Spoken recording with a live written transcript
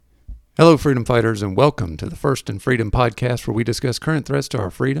Hello, freedom fighters, and welcome to the First in Freedom podcast, where we discuss current threats to our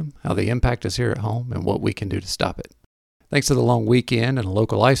freedom, how they impact us here at home, and what we can do to stop it. Thanks to the long weekend and a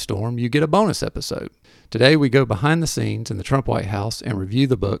local ice storm, you get a bonus episode. Today, we go behind the scenes in the Trump White House and review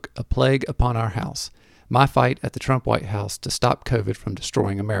the book, A Plague Upon Our House, My Fight at the Trump White House to Stop COVID from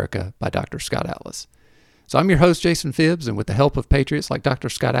Destroying America by Dr. Scott Atlas. So I'm your host, Jason Phibbs, and with the help of patriots like Dr.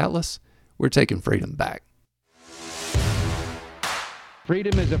 Scott Atlas, we're taking freedom back.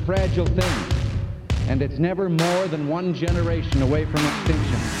 Freedom is a fragile thing, and it's never more than one generation away from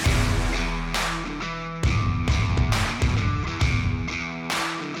extinction.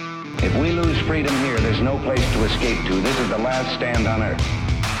 If we lose freedom here, there's no place to escape to. This is the last stand on earth.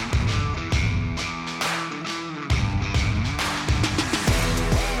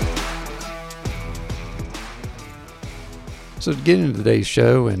 So to get into today's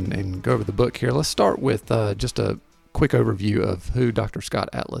show and go over the book here, let's start with just a quick overview of who Dr. Scott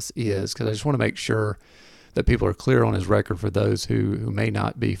Atlas is, because I just want to make sure that people are clear on his record for those who may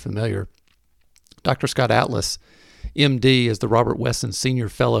not be familiar. Dr. Scott Atlas, MD, is the Robert Wesson Senior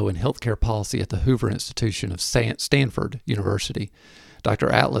Fellow in Healthcare Policy at the Hoover Institution of Stanford University. Dr.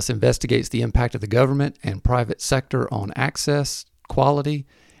 Atlas investigates the impact of the government and private sector on access, quality,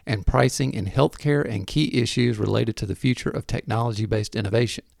 and pricing in healthcare and key issues related to the future of technology-based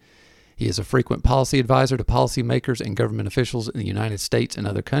innovation. He is a frequent policy advisor to policymakers and government officials in the United States and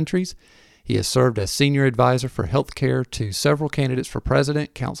other countries. He has served as senior advisor for healthcare to several candidates for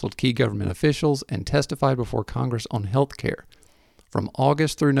president, counseled key government officials, and testified before Congress on healthcare. From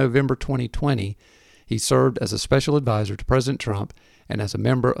August through November 2020, he served as a special advisor to President Trump and as a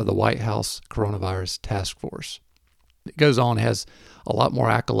member of the White House Coronavirus Task Force. It goes on, has a lot more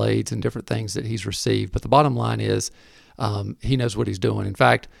accolades and different things that he's received, but the bottom line is he knows what he's doing. In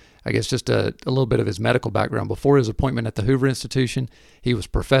fact, I guess just a little bit of his medical background. Before his appointment at the Hoover Institution, he was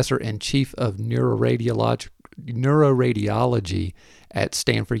professor and chief of neuroradiology at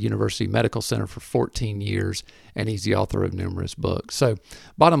Stanford University Medical Center for 14 years, and he's the author of numerous books. So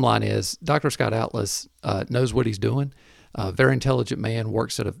bottom line is, Dr. Scott Atlas knows what he's doing. A very intelligent man,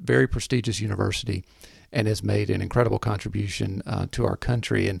 works at a very prestigious university, and has made an incredible contribution to our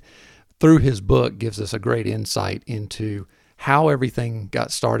country. And through his book, gives us a great insight into how everything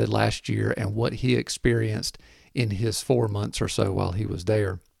got started last year and what he experienced in his 4 months or so while he was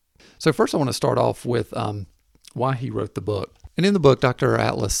there. So first I want to start off with why he wrote the book. And in the book, Dr.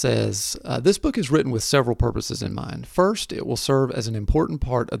 Atlas says, this book is written with several purposes in mind. First, it will serve as an important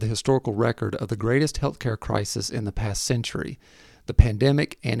part of the historical record of the greatest healthcare crisis in the past century, the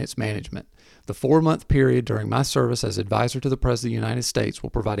pandemic and its management. The 4-month period during my service as advisor to the President of the United States will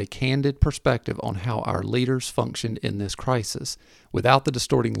provide a candid perspective on how our leaders functioned in this crisis, without the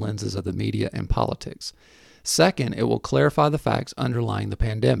distorting lenses of the media and politics. Second, it will clarify the facts underlying the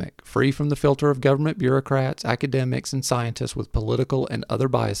pandemic, free from the filter of government bureaucrats, academics, and scientists with political and other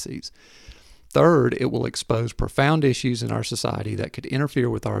biases. Third, it will expose profound issues in our society that could interfere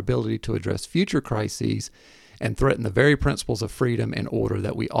with our ability to address future crises and threaten the very principles of freedom and order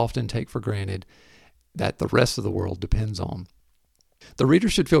that we often take for granted, that the rest of the world depends on. The reader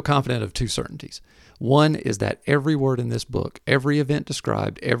should feel confident of two certainties. One is that every word in this book, every event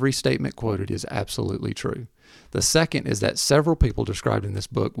described, every statement quoted is absolutely true. The second is that several people described in this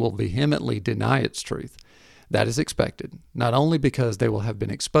book will vehemently deny its truth. That is expected, not only because they will have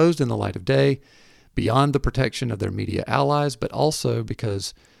been exposed in the light of day, beyond the protection of their media allies, but also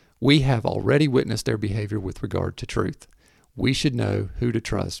because we have already witnessed their behavior with regard to truth. We should know who to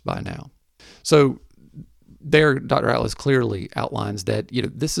trust by now. So there, Dr. Atlas clearly outlines that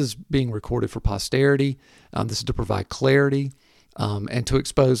this is being recorded for posterity. This is to provide clarity and to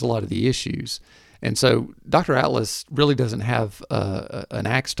expose a lot of the issues. And so Dr. Atlas really doesn't have an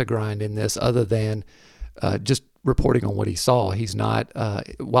axe to grind in this other than just reporting on what he saw. He's not,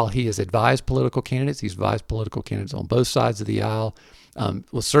 while he has advised political candidates, he's advised political candidates on both sides of the aisle,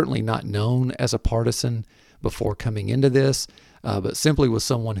 was certainly not known as a partisan before coming into this, but simply was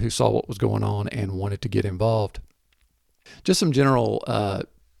someone who saw what was going on and wanted to get involved. Just some general,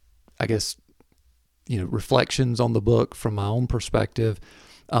 reflections on the book from my own perspective.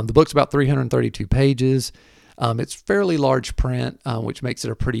 The book's about 332 pages. It's fairly large print, which makes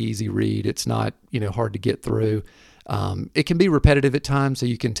it a pretty easy read. It's not, hard to get through. It can be repetitive at times, so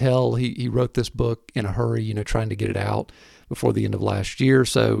you can tell he wrote this book in a hurry, trying to get it out before the end of last year.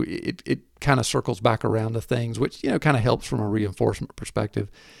 So it kind of circles back around to things, which, kind of helps from a reinforcement perspective.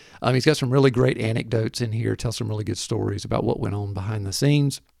 He's got some really great anecdotes in here, tells some really good stories about what went on behind the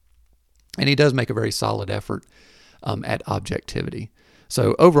scenes. And he does make a very solid effort at objectivity.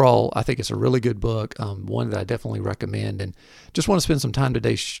 So overall, I think it's a really good book, one that I definitely recommend, and just want to spend some time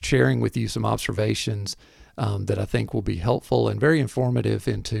today sharing with you some observations that I think will be helpful and very informative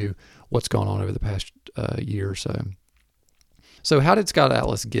into what's gone on over the past year or so. So how did Scott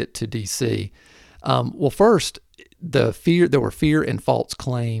Atlas get to D.C.? Well, first, there were fear and false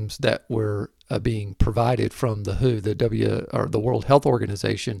claims that were being provided from the WHO, the World Health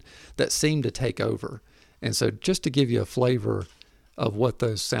Organization, that seemed to take over. And so just to give you a flavor of what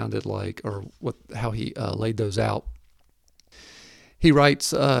those sounded like, or how he laid those out, he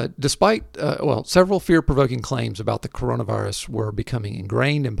writes, despite several fear-provoking claims about the coronavirus were becoming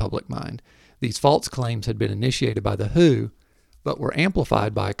ingrained in public mind, these false claims had been initiated by the WHO, but were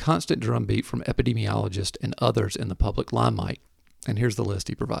amplified by a constant drumbeat from epidemiologists and others in the public limelight. And here's the list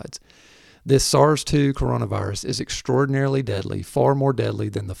he provides. This SARS-2 coronavirus is extraordinarily deadly, far more deadly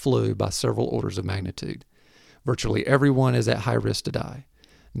than the flu by several orders of magnitude. Virtually everyone is at high risk to die.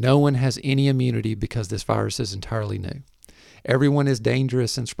 No one has any immunity because this virus is entirely new. Everyone is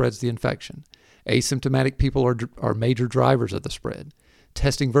dangerous and spreads the infection. Asymptomatic people are major drivers of the spread.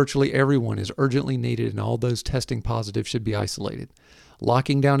 Testing virtually everyone is urgently needed, and all those testing positive should be isolated.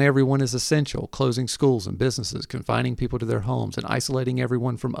 Locking down everyone is essential. Closing schools and businesses, confining people to their homes, and isolating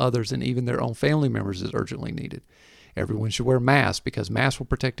everyone from others and even their own family members is urgently needed. Everyone should wear masks because masks will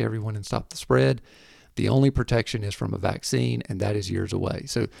protect everyone and stop the spread. The only protection is from a vaccine, and that is years away.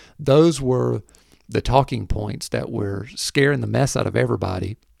 So those were the talking points that were scaring the mess out of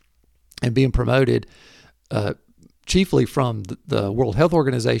everybody and being promoted chiefly from the World Health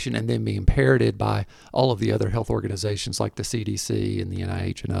Organization, and then being parroted by all of the other health organizations like the CDC and the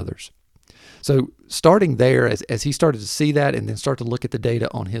NIH and others. So starting there, as he started to see that and then start to look at the data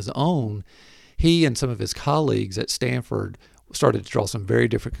on his own, he and some of his colleagues at Stanford started to draw some very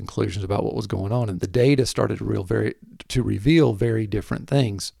different conclusions about what was going on, and the data started to reveal very different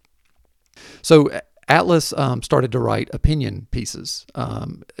things. So Atlas started to write opinion pieces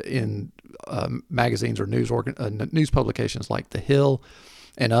in magazines or news publications like The Hill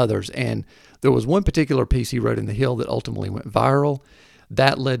and others. And there was one particular piece he wrote in The Hill that ultimately went viral.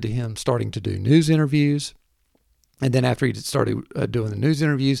 That led to him starting to do news interviews. And then after he started doing the news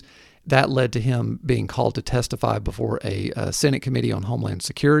interviews, that led to him being called to testify before a Senate Committee on Homeland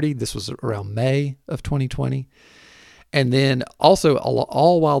Security. This was around May of 2020. And then also,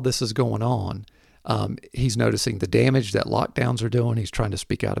 all while this is going on, he's noticing the damage that lockdowns are doing. He's trying to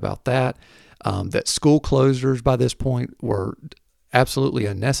speak out about that, that school closures by this point were absolutely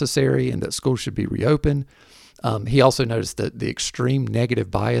unnecessary and that schools should be reopened. He also noticed that the extreme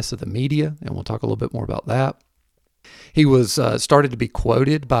negative bias of the media, and we'll talk a little bit more about that. He was started to be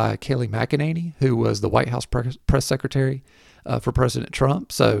quoted by Kayleigh McEnany, who was the White House press secretary for President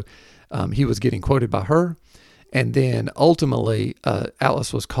Trump. So he was getting quoted by her. And then ultimately,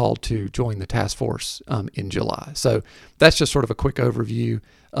 Atlas was called to join the task force in July. So that's just sort of a quick overview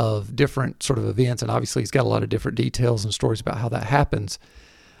of different sort of events. And obviously, he's got a lot of different details and stories about how that happens.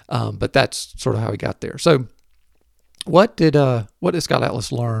 But that's sort of how he got there. So what did Scott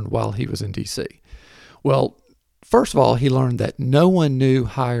Atlas learn while he was in D.C.? Well, first of all, he learned that no one knew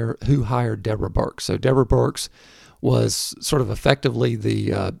who hired Deborah Birx. So Deborah Birx was sort of effectively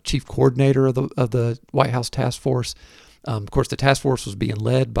the chief coordinator of the White House task force. Of course, the task force was being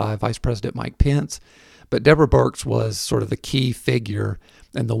led by Vice President Mike Pence, but Deborah Birx was sort of the key figure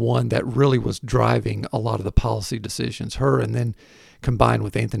and the one that really was driving a lot of the policy decisions, her and then combined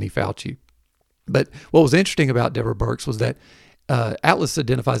with Anthony Fauci. But what was interesting about Deborah Birx was that Atlas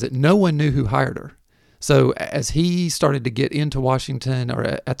identifies that no one knew who hired her. So as he started to get into Washington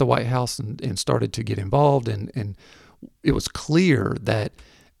or at the White House and started to get involved, and it was clear that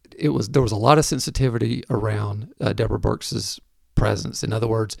there was a lot of sensitivity around Deborah Birx's presence. In other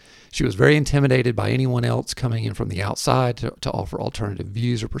words, she was very intimidated by anyone else coming in from the outside to offer alternative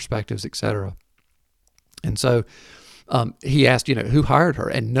views or perspectives, etc. And so he asked, who hired her,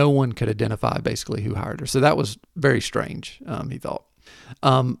 and no one could identify basically who hired her. So that was very strange, he thought.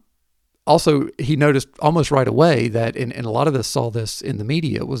 Also, he noticed almost right away that, and a lot of us saw this in the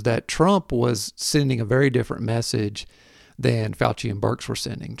media, was that Trump was sending a very different message than Fauci and Birx were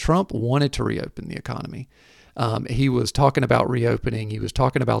sending. Trump wanted to reopen the economy. He was talking about reopening. He was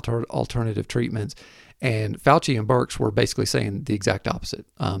talking about alternative treatments. And Fauci and Birx were basically saying the exact opposite.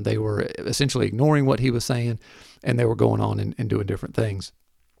 They were essentially ignoring what he was saying, and they were going on and doing different things.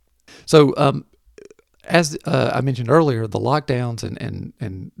 So as I mentioned earlier, the lockdowns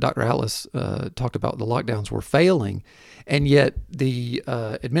and Dr. Atlas talked about the lockdowns were failing, and yet the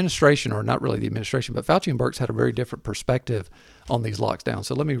administration, or not really the administration, but Fauci and Birx had a very different perspective on these lockdowns.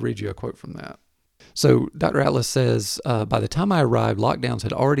 So let me read you a quote from that. So Dr. Atlas says, by the time I arrived, lockdowns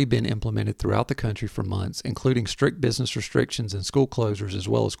had already been implemented throughout the country for months, including strict business restrictions and school closures, as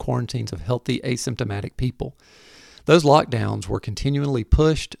well as quarantines of healthy asymptomatic people. Those lockdowns were continually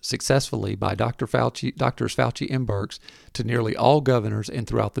pushed successfully by Drs. Fauci and Birx to nearly all governors and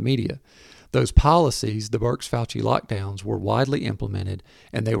throughout the media. Those policies, the Birx-Fauci lockdowns, were widely implemented,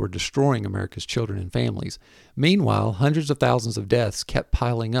 and they were destroying America's children and families. Meanwhile, hundreds of thousands of deaths kept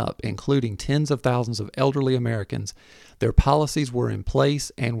piling up, including tens of thousands of elderly Americans. Their policies were in place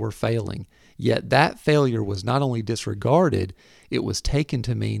and were failing. Yet that failure was not only disregarded, it was taken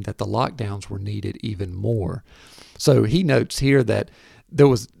to mean that the lockdowns were needed even more. So he notes here that there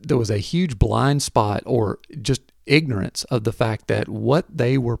was a huge blind spot or just ignorance of the fact that what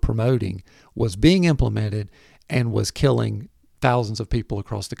they were promoting was being implemented and was killing thousands of people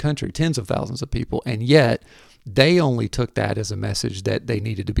across the country, tens of thousands of people, and yet they only took that as a message that they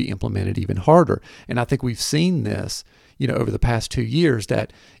needed to be implemented even harder. And I think we've seen this, over the past 2 years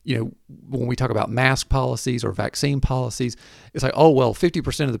that, when we talk about mask policies or vaccine policies, it's like, oh, well,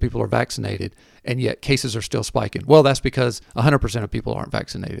 50% of the people are vaccinated and yet cases are still spiking. Well, that's because 100% of people aren't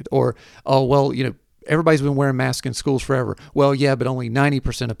vaccinated. Or, oh, well, everybody's been wearing masks in schools forever. Well, yeah, but only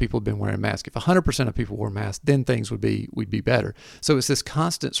 90% of people have been wearing masks. If 100% of people wore masks, then things would be better. So it's this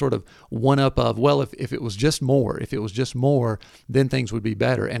constant sort of one-up of, well, if it was just more, then things would be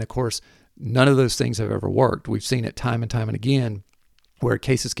better. And of course, none of those things have ever worked. We've seen it time and time and again where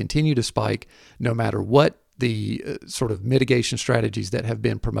cases continue to spike no matter what the sort of mitigation strategies that have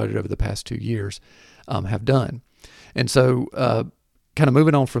been promoted over the past 2 years have done. And so kind of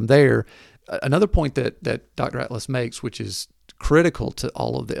moving on from there, another point that Dr. Atlas makes, which is critical to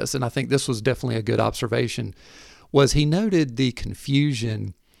all of this, and I think this was definitely a good observation, was he noted the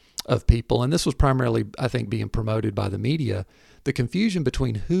confusion of people, and this was primarily, I think, being promoted by the media, the confusion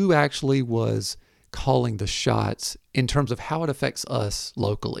between who actually was calling the shots in terms of how it affects us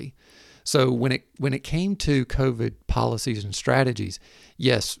locally. So when it came to COVID policies and strategies,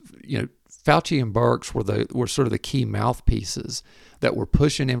 yes, Fauci and Birx were sort of the key mouthpieces that were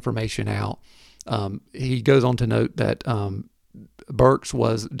pushing information out. He goes on to note that Dr.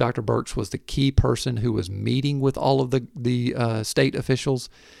 Birx was the key person who was meeting with all of the state officials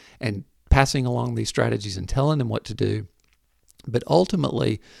and passing along these strategies and telling them what to do. But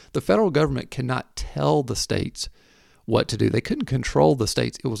ultimately, the federal government cannot tell the states what to do. They couldn't control the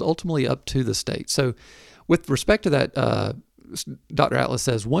states. It was ultimately up to the states. So with respect to that, Dr. Atlas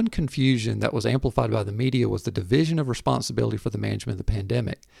says, one confusion that was amplified by the media was the division of responsibility for the management of the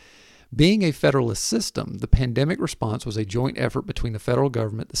pandemic. Being a federalist system, the pandemic response was a joint effort between the federal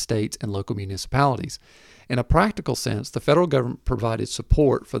government, the states, and local municipalities. In a practical sense, the federal government provided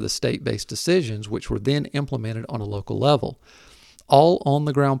support for the state-based decisions, which were then implemented on a local level. All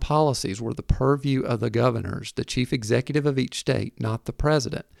on-the-ground policies were the purview of the governors, the chief executive of each state, not the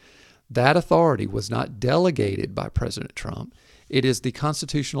president. That authority was not delegated by President Trump. It is the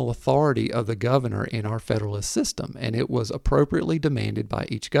constitutional authority of the governor in our federalist system, and it was appropriately demanded by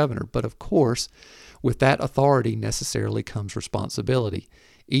each governor. But of course, with that authority necessarily comes responsibility.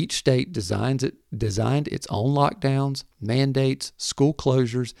 Each state designed its own lockdowns, mandates, school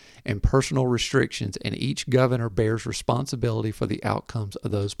closures, and personal restrictions, and each governor bears responsibility for the outcomes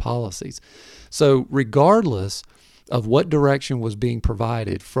of those policies. So regardless of what direction was being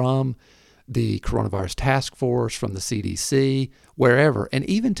provided from the coronavirus task force, from the CDC, wherever, and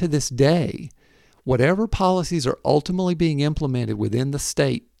even to this day, whatever policies are ultimately being implemented within the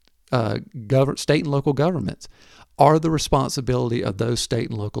state and local governments are the responsibility of those state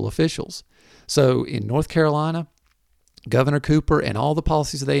and local officials. So in North Carolina, Governor Cooper and all the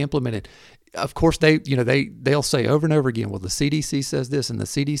policies that they implemented, of course, they'll say over and over again, well, the CDC says this and the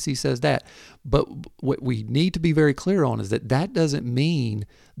CDC says that. But what we need to be very clear on is that doesn't mean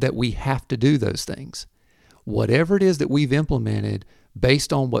that we have to do those things. Whatever it is that we've implemented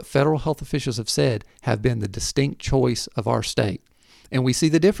based on what federal health officials have said have been the distinct choice of our state. And we see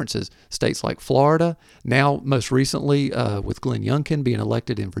the differences. States like Florida, now most recently with Glenn Youngkin being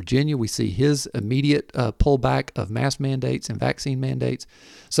elected in Virginia, we see his immediate pullback of mask mandates and vaccine mandates.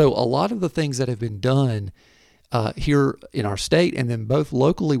 So a lot of the things that have been done here in our state, and then both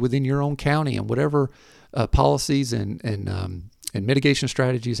locally within your own county, and whatever policies and mitigation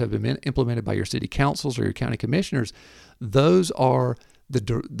strategies have been implemented by your city councils or your county commissioners, those are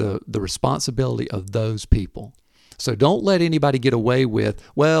the responsibility of those people. So don't let anybody get away with,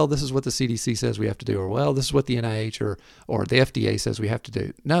 well, this is what the CDC says we have to do, or, well, this is what the NIH or the FDA says we have to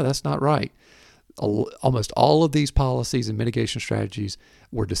do. No, that's not right. Almost all of these policies and mitigation strategies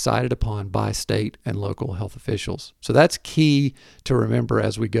were decided upon by state and local health officials. So that's key to remember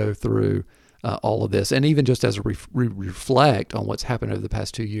as we go through all of this. And even just as a reflect on what's happened over the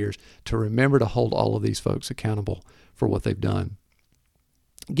past 2 years, to remember to hold all of these folks accountable for what they've done.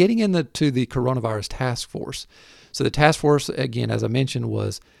 Getting into the coronavirus task force. So the task force, again, as I mentioned,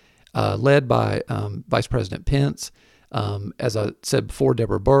 was led by Vice President Pence. As I said before,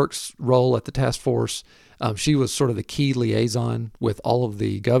 Deborah Burke's role at the task force, she was sort of the key liaison with all of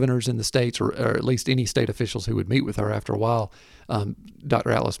the governors in the states, or at least any state officials who would meet with her after a while.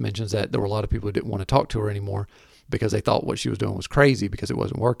 Dr. Atlas mentions that there were a lot of people who didn't want to talk to her anymore because they thought what she was doing was crazy because it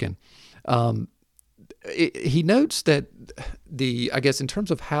wasn't working. He notes that I guess in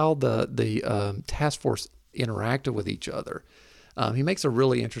terms of how the task force interacted with each other, he makes a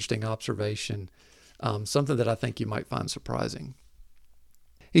really interesting observation, something that I think you might find surprising.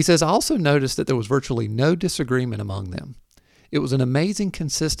 He says, I also noticed that there was virtually no disagreement among them. It was an amazing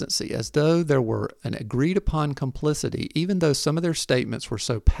consistency, as though there were an agreed upon complicity, even though some of their statements were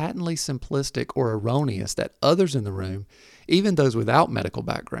so patently simplistic or erroneous that others in the room, even those without medical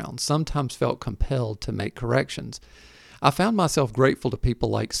backgrounds, sometimes felt compelled to make corrections. I found myself grateful to people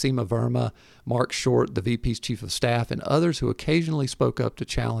like Seema Verma, Mark Short, the VP's chief of staff, and others who occasionally spoke up to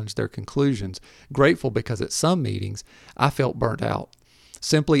challenge their conclusions. Grateful because at some meetings I felt burnt out,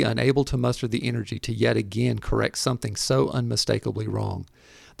 simply unable to muster the energy to yet again correct something so unmistakably wrong.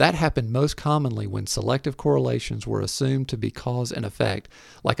 That happened most commonly when selective correlations were assumed to be cause and effect,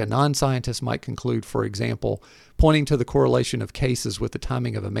 like a non-scientist might conclude, for example, pointing to the correlation of cases with the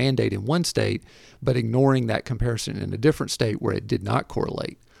timing of a mandate in one state, but ignoring that comparison in a different state where it did not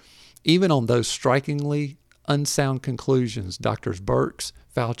correlate. Even on those strikingly unsound conclusions, Drs. Birx,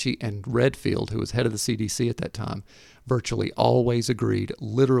 Fauci, and Redfield, who was head of the CDC at that time, virtually always agreed,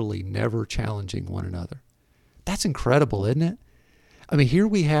 literally never challenging one another. That's incredible, isn't it? I mean, here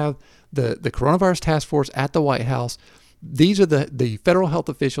we have the coronavirus task force at the White House. These are the federal health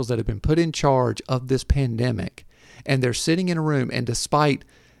officials that have been put in charge of this pandemic, and they're sitting in a room, and despite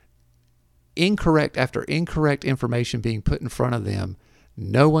incorrect after incorrect information being put in front of them,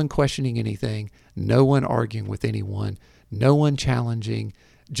 no one questioning anything, no one arguing with anyone, no one challenging,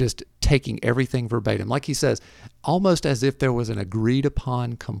 just taking everything verbatim. Like he says, almost as if there was an agreed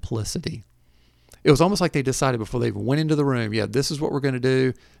upon complicity. It was almost like they decided before they even went into the room, yeah, this is what we're going to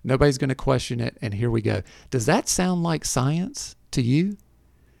do. Nobody's going to question it, and here we go. Does that sound like science to you?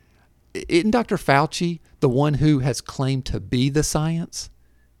 Isn't Dr. Fauci the one who has claimed to be the science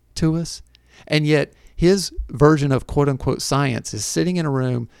to us? And yet his version of quote-unquote science is sitting in a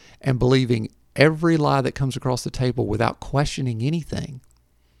room and believing every lie that comes across the table without questioning anything.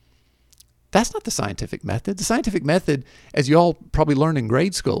 That's not the scientific method. The scientific method, as you all probably learned in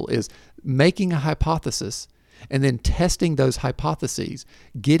grade school, is making a hypothesis and then testing those hypotheses,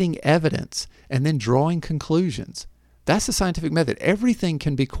 getting evidence, and then drawing conclusions. That's the scientific method. Everything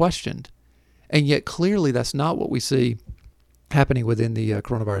can be questioned. And yet clearly that's not what we see happening within the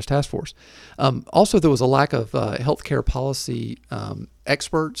coronavirus task force. Also, there was a lack of healthcare policy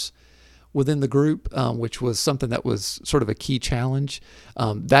experts within the group, which was something that was sort of a key challenge.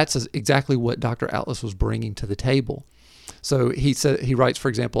 That's exactly what Dr. Atlas was bringing to the table. So he writes, for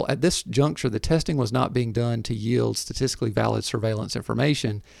example, at this juncture, the testing was not being done to yield statistically valid surveillance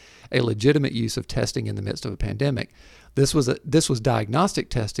information, a legitimate use of testing in the midst of a pandemic. This was diagnostic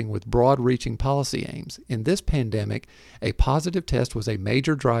testing with broad-reaching policy aims. In this pandemic, a positive test was a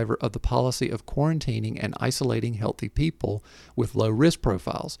major driver of the policy of quarantining and isolating healthy people with low risk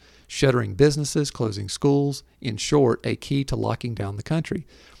profiles, shuttering businesses, closing schools, in short, a key to locking down the country.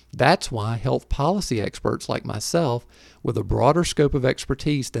 That's why health policy experts like myself, with a broader scope of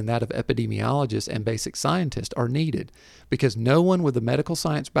expertise than that of epidemiologists and basic scientists, are needed, because no one with a medical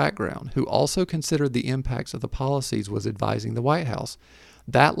science background who also considered the impacts of the policies was advising the White House.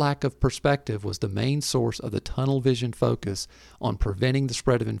 That lack of perspective was the main source of the tunnel vision focus on preventing the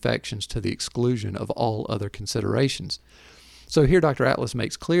spread of infections to the exclusion of all other considerations. So here Dr. Atlas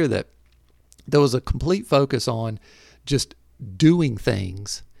makes clear that there was a complete focus on just doing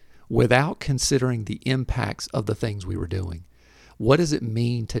things without considering the impacts of the things we were doing. What does it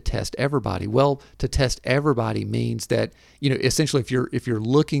mean to test everybody? Well, to test everybody means that, essentially if you're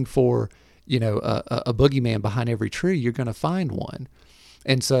looking for, a boogeyman behind every tree, you're going to find one.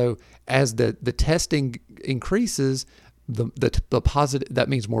 And so as the testing increases, the positive, that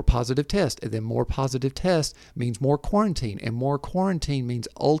means more positive tests, and then more positive tests means more quarantine, and more quarantine means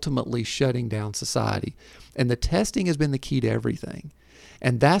ultimately shutting down society. And the testing has been the key to everything.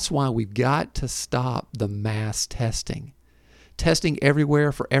 And that's why we've got to stop the mass testing. testing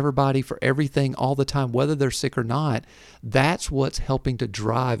everywhere for everybody, for everything, all the time, whether they're sick or not, that's what's helping to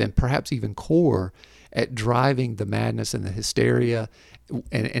drive, and perhaps even core at driving the madness and the hysteria,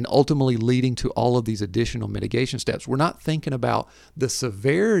 and ultimately leading to all of these additional mitigation steps. We're not thinking about the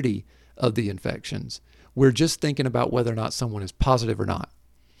severity of the infections. We're just thinking about whether or not someone is positive or not.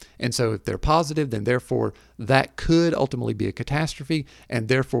 And so if they're positive, then therefore that could ultimately be a catastrophe, and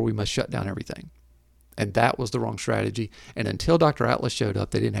therefore we must shut down everything. And that was the wrong strategy. And until Dr. Atlas showed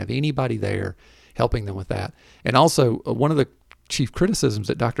up, they didn't have anybody there helping them with that. And also, one of the chief criticisms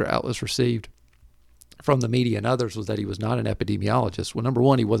that Dr. Atlas received from the media and others was that he was not an epidemiologist. Well, number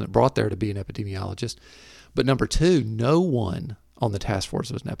one, he wasn't brought there to be an epidemiologist. But number two, no one on the task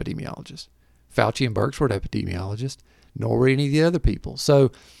force was an epidemiologist. Fauci and Birx were an epidemiologist, nor were any of the other people.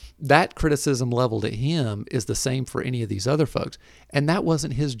 So that criticism leveled at him is the same for any of these other folks. And that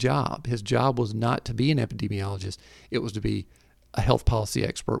wasn't his job. His job was not to be an epidemiologist. It was to be a health policy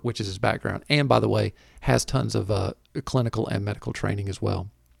expert, which is his background. And by the way, has tons of clinical and medical training as well.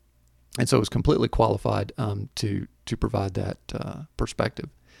 And so it was completely qualified to provide that perspective.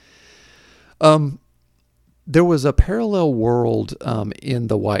 There was a parallel world in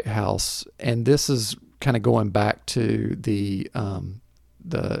the White House, and this is kind of going back to the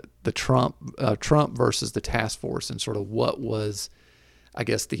Trump versus the task force, and sort of what was, I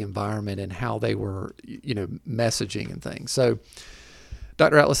guess, the environment and how they were, messaging and things. So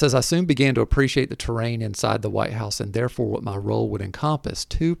Dr. Atlas says, I soon began to appreciate the terrain inside the White House and therefore what my role would encompass.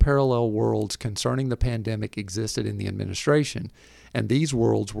 Two parallel worlds concerning the pandemic existed in the administration, and these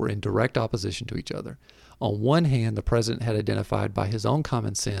worlds were in direct opposition to each other. On one hand, the president had identified by his own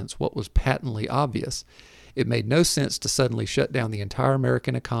common sense what was patently obvious. It made no sense to suddenly shut down the entire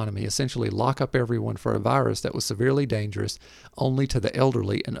American economy, essentially lock up everyone for a virus that was severely dangerous only to the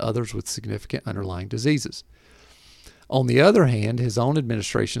elderly and others with significant underlying diseases. On the other hand, his own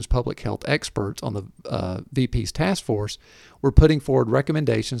administration's public health experts on the VP's task force were putting forward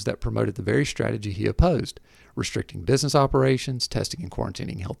recommendations that promoted the very strategy he opposed: restricting business operations, testing and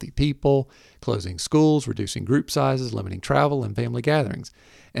quarantining healthy people, closing schools, reducing group sizes, limiting travel and family gatherings.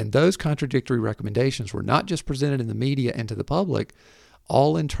 And those contradictory recommendations were not just presented in the media and to the public.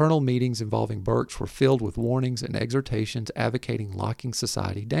 All internal meetings involving Birx were filled with warnings and exhortations advocating locking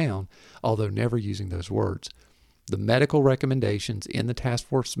society down, although never using those words. The medical recommendations in the task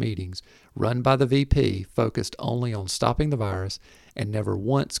force meetings run by the VP focused only on stopping the virus and never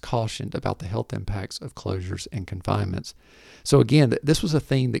once cautioned about the health impacts of closures and confinements. So again, this was a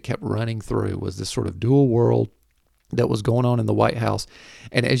theme that kept running through, was this sort of dual world that was going on in the White House.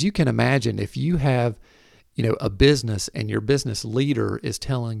 And as you can imagine, if you have, a business and your business leader is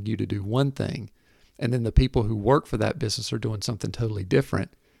telling you to do one thing, and then the people who work for that business are doing something totally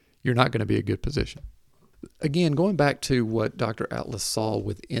different, you're not going to be a good position. Again, going back to what Dr. Atlas saw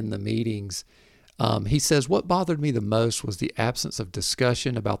within the meetings, he says, what bothered me the most was the absence of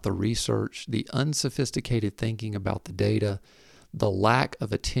discussion about the research, the unsophisticated thinking about the data, the lack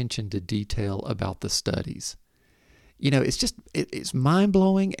of attention to detail about the studies. It's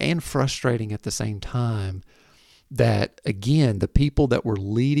mind-blowing and frustrating at the same time that, again, the people that were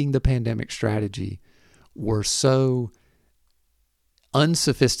leading the pandemic strategy were so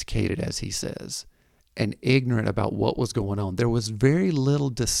unsophisticated, as he says, and ignorant about what was going on. There was very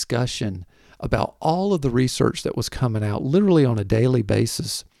little discussion about all of the research that was coming out literally on a daily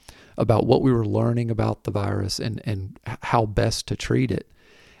basis about what we were learning about the virus and how best to treat it.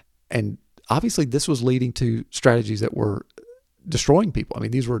 And obviously this was leading to strategies that were destroying people. I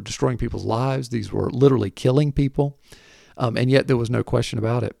mean, these were destroying people's lives. These were literally killing people. And yet there was no question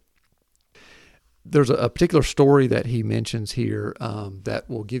about it. There's a particular story that he mentions here that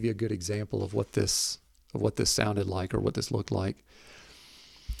will give you a good example of what this sounded like or what this looked like.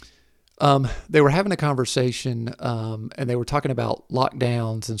 They were having a conversation and they were talking about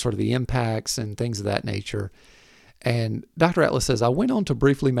lockdowns and sort of the impacts and things of that nature. And Dr. Atlas says, I went on to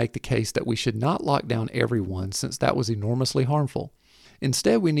briefly make the case that we should not lock down everyone since that was enormously harmful.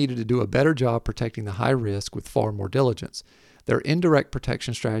 Instead, we needed to do a better job protecting the high risk with far more diligence. Their indirect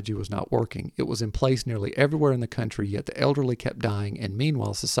protection strategy was not working. It was in place nearly everywhere in the country, yet the elderly kept dying, and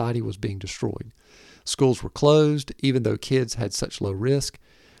meanwhile, society was being destroyed. Schools were closed, even though kids had such low risk.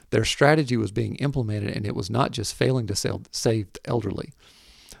 Their strategy was being implemented, and it was not just failing to save the elderly.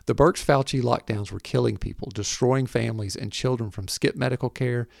 The Birx-Fauci lockdowns were killing people, destroying families and children from skip medical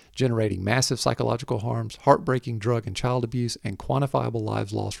care, generating massive psychological harms, heartbreaking drug and child abuse, and quantifiable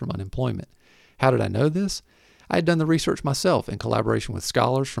lives lost from unemployment. How did I know this? I had done the research myself in collaboration with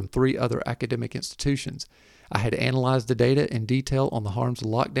scholars from 3 other academic institutions. I had analyzed the data in detail on the harms of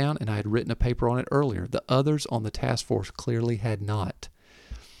lockdown, and I had written a paper on it earlier. The others on the task force clearly had not.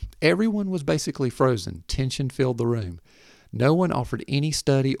 Everyone was basically frozen. Tension filled the room. No one offered any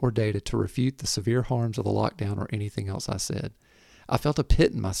study or data to refute the severe harms of the lockdown or anything else I said. I felt a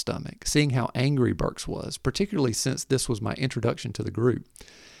pit in my stomach, seeing how angry Birx was, particularly since this was my introduction to the group.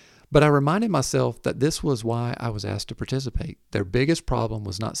 But I reminded myself that this was why I was asked to participate. Their biggest problem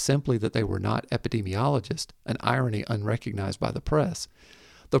was not simply that they were not epidemiologists, an irony unrecognized by the press.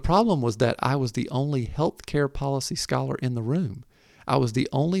 The problem was that I was the only healthcare policy scholar in the room. I was the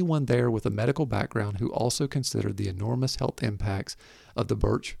only one there with a medical background who also considered the enormous health impacts of the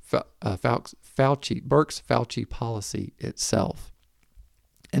Birx-Fauci policy itself.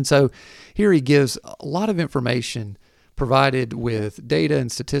 And so here he gives a lot of information provided with data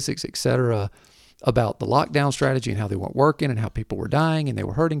and statistics, etc., about the lockdown strategy and how they weren't working and how people were dying and they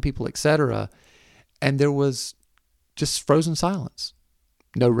were hurting people, etc. And there was just frozen silence.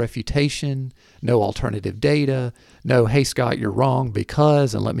 No refutation, no alternative data, no, hey, Scott, you're wrong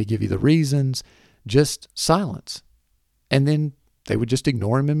because, and let me give you the reasons, just silence. And then they would just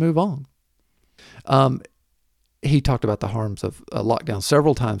ignore him and move on. He talked about the harms of lockdown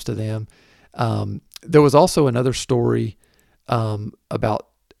several times to them. There was also another story about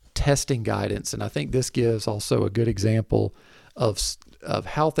testing guidance, and I think this gives also a good example of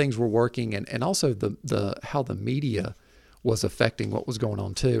how things were working and also the how the media was affecting what was going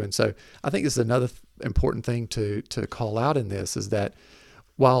on too. And so I think this is another important thing to call out in this is that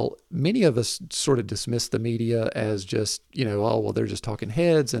while many of us sort of dismiss the media as just, oh, well, they're just talking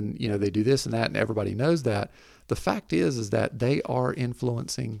heads and, they do this and that and everybody knows that, the fact is that they are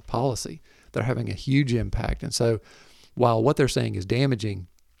influencing policy. They're having a huge impact. And so while what they're saying is damaging,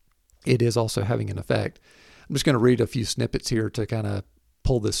 it is also having an effect. I'm just going to read a few snippets here to kind of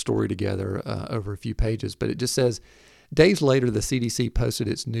pull this story together over a few pages, but it just says, days later, the CDC posted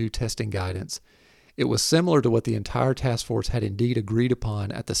its new testing guidance. It was similar to what the entire task force had indeed agreed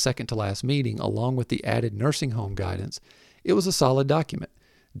upon at the second to last meeting, along with the added nursing home guidance. It was a solid document,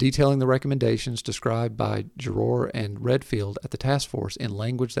 detailing the recommendations described by Giroir and Redfield at the task force in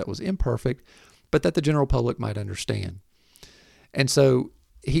language that was imperfect, but that the general public might understand. And so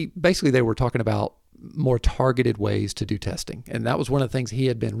they were talking about more targeted ways to do testing. And that was one of the things he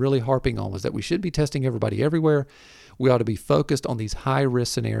had been really harping on, was that we should be testing everybody everywhere. We ought to be focused on these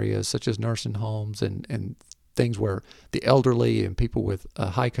high-risk scenarios such as nursing homes and things where the elderly and people with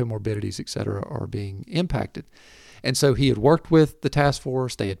high comorbidities, et cetera, are being impacted. And so he had worked with the task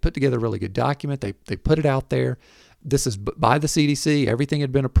force. They had put together a really good document. They put it out there. This is by the CDC. Everything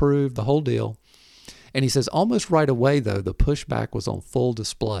had been approved, the whole deal. And he says almost right away, though, the pushback was on full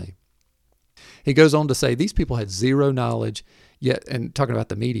display. He goes on to say these people had zero knowledge yet, and talking about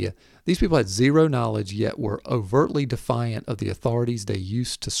the media, these people had zero knowledge yet were overtly defiant of the authorities they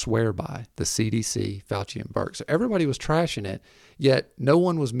used to swear by, the CDC, Fauci, and Birx. So everybody was trashing it, yet no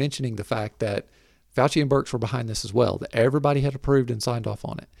one was mentioning the fact that Fauci and Birx were behind this as well, that everybody had approved and signed off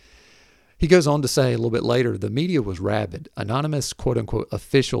on it. He goes on to say a little bit later, the media was rabid. Anonymous, quote-unquote,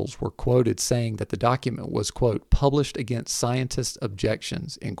 officials were quoted saying that the document was, quote, published against scientists'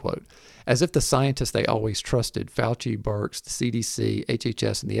 objections, end quote, as if the scientists they always trusted, Fauci, Birx, the CDC,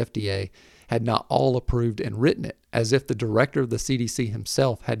 HHS, and the FDA, had not all approved and written it, as if the director of the CDC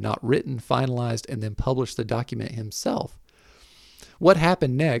himself had not written, finalized, and then published the document himself. What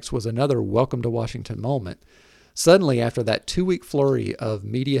happened next was another welcome to Washington moment. Suddenly, after that 2-week flurry of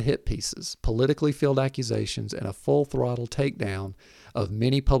media hit pieces, politically filled accusations, and a full-throttle takedown of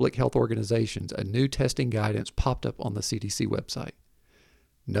many public health organizations, a new testing guidance popped up on the CDC website.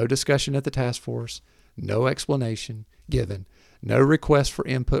 No discussion at the task force, no explanation given, no request for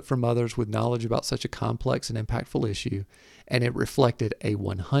input from others with knowledge about such a complex and impactful issue, and it reflected a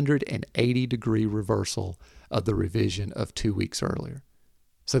 180-degree reversal of the revision of 2 weeks earlier.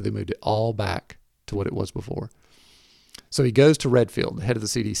 So they moved it all back to what it was before. So he goes to Redfield, the head of the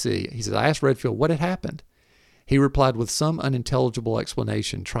CDC. He says, I asked Redfield what had happened. He replied with some unintelligible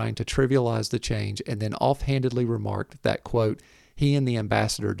explanation, trying to trivialize the change, and then offhandedly remarked that, quote, he and the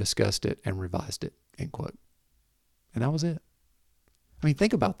ambassador discussed it and revised it, end quote. And that was it. I mean,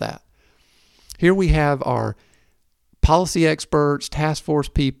 think about that. Here we have our policy experts, task force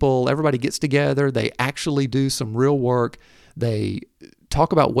people, everybody gets together. They actually do some real work. They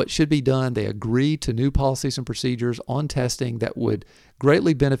talk about what should be done. They agree to new policies and procedures on testing that would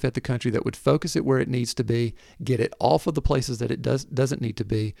greatly benefit the country, that would focus it where it needs to be, get it off of the places that it doesn't need to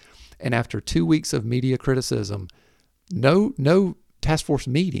be. And after 2 weeks of media criticism, no task force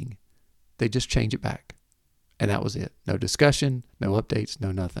meeting, they just change it back. And that was it. No discussion, no updates,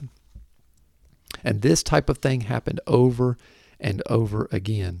 no nothing. And this type of thing happened over and over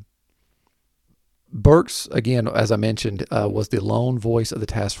again. Birx, again, as I mentioned, was the lone voice of the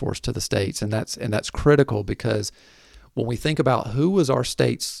task force to the states. And that's critical, because when we think about who was our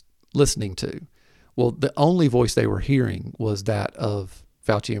states listening to, well, the only voice they were hearing was that of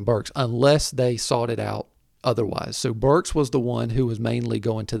Fauci and Birx, unless they sought it out otherwise. So Birx was the one who was mainly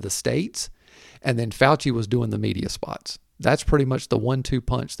going to the states, and then Fauci was doing the media spots. That's pretty much the 1-2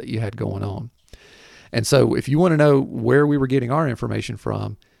 punch that you had going on. And so if you want to know where we were getting our information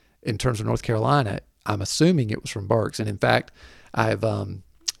from in terms of North Carolina, I'm assuming it was from Birx. And in fact, I've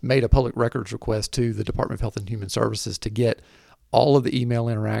made a public records request to the Department of Health and Human Services to get all of the email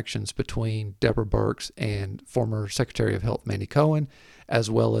interactions between Deborah Birx and former Secretary of Health Mandy Cohen, as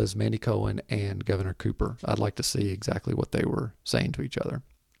well as Mandy Cohen and Governor Cooper. I'd like to see exactly what they were saying to each other.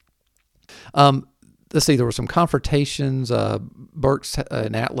 Let's see, there were some confrontations. Birx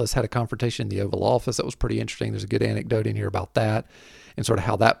and Atlas had a confrontation in the Oval Office. That was pretty interesting. There's a good anecdote in here about that and sort of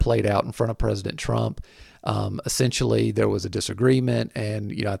how that played out in front of President Trump. Essentially, there was a disagreement,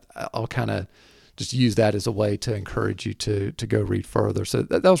 and I'll kind of just use that as a way to encourage you to go read further. So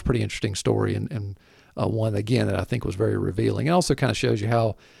that was a pretty interesting story, and one, again, that I think was very revealing. It also kind of shows you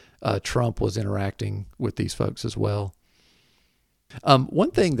how Trump was interacting with these folks as well.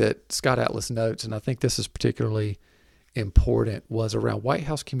 One thing that Scott Atlas notes, and I think this is particularly important, was around White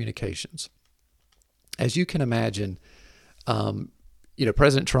House communications. As you can imagine,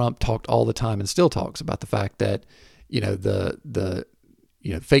 President Trump talked all the time and still talks about the fact that, the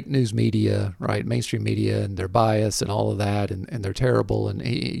fake news media, right, mainstream media, and their bias and all of that, and they're terrible. And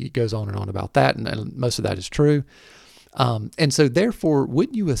he goes on and on about that, and most of that is true. And so therefore,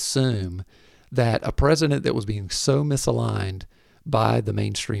 wouldn't you assume that a president that was being so misaligned by the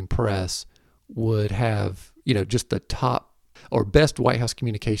mainstream press would have, just the top or best White House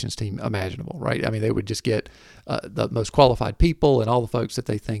communications team imaginable, right? I mean, they would just get the most qualified people and all the folks that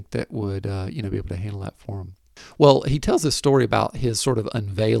they think that would, be able to handle that for them. Well, he tells this story about his sort of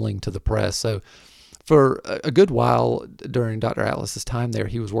unveiling to the press. So for a good while during Dr. Atlas's time there,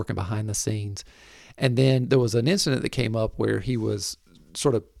 he was working behind the scenes. And then there was an incident that came up where he was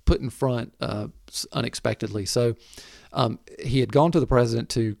sort of put in front unexpectedly. So he had gone to the president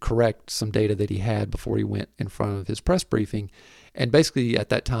to correct some data that he had before he went in front of his press briefing. And basically at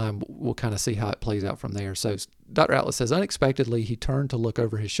that time, we'll kind of see how it plays out from there. So Dr. Atlas says, unexpectedly, he turned to look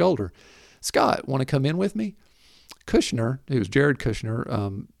over his shoulder. Scott, want to come in with me? Kushner, who was Jared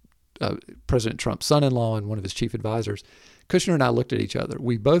Kushner, President Trump's son-in-law and one of his chief advisors, Kushner and I looked at each other.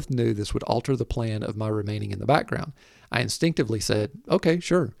 We both knew this would alter the plan of my remaining in the background. I instinctively said, okay,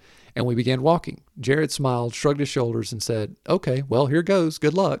 sure. And we began walking. Jared smiled, shrugged his shoulders, and said, okay, well, here goes.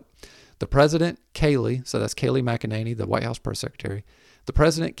 Good luck. The president, Kayleigh, so that's Kayleigh McEnany, the White House press secretary. The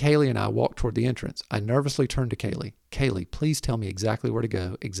president, Kayleigh, and I walked toward the entrance. I nervously turned to Kayleigh. Kayleigh, please tell me exactly where to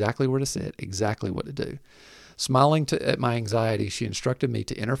go, exactly where to sit, exactly what to do. Smiling at my anxiety, she instructed me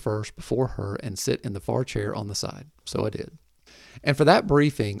to enter first before her and sit in the far chair on the side. So I did. And for that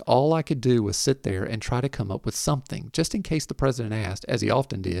briefing, all I could do was sit there and try to come up with something, just in case the president asked, as he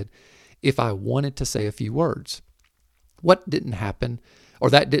often did, if I wanted to say a few words. That didn't happen,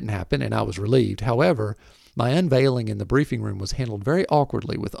 and I was relieved. However, my unveiling in the briefing room was handled very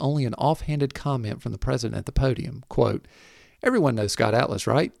awkwardly with only an offhanded comment from the president at the podium. Quote, everyone knows Scott Atlas,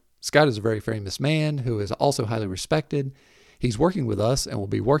 right? Scott is a very famous man who is also highly respected. He's working with us and will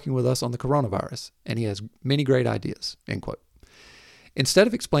be working with us on the coronavirus, and he has many great ideas, end quote. Instead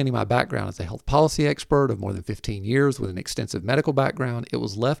of explaining my background as a health policy expert of more than 15 years with an extensive medical background, it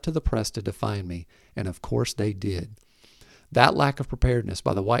was left to the press to define me, and of course they did. That lack of preparedness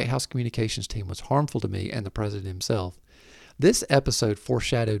by the White House communications team was harmful to me and the president himself. This episode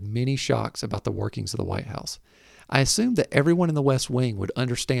foreshadowed many shocks about the workings of the White House. I assumed that everyone in the West Wing would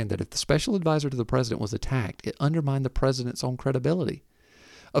understand that if the special advisor to the president was attacked, it undermined the president's own credibility.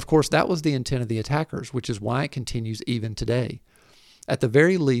 Of course, that was the intent of the attackers, which is why it continues even today. At the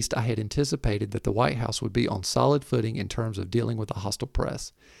very least, I had anticipated that the White House would be on solid footing in terms of dealing with the hostile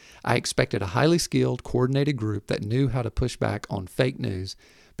press. I expected a highly skilled, coordinated group that knew how to push back on fake news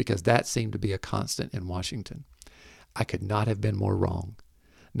because that seemed to be a constant in Washington. I could not have been more wrong.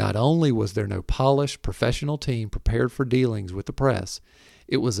 Not only was there no polished, professional team prepared for dealings with the press,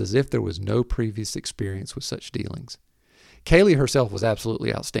 it was as if there was no previous experience with such dealings. Kayleigh herself was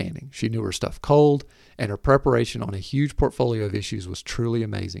absolutely outstanding. She knew her stuff cold, and her preparation on a huge portfolio of issues was truly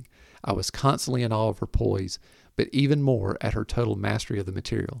amazing. I was constantly in awe of her poise, but even more at her total mastery of the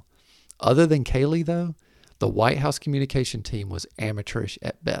material. Other than Kayleigh, though, the White House communication team was amateurish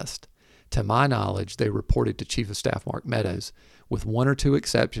at best. To my knowledge, they reported to Chief of Staff Mark Meadows. With one or two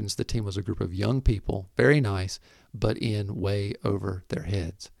exceptions, the team was a group of young people, very nice, but in way over their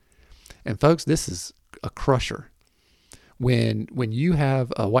heads. And folks, this is a crusher. When you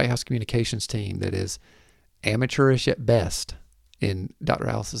have a White House communications team that is amateurish at best, in Dr.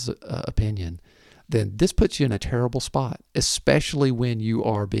 Atlas's opinion, then this puts you in a terrible spot, especially when you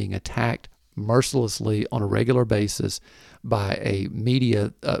are being attacked mercilessly on a regular basis by a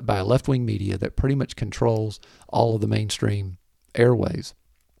left-wing media that pretty much controls all of the mainstream airways.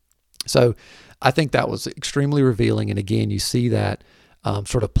 So I think that was extremely revealing. And again, you see that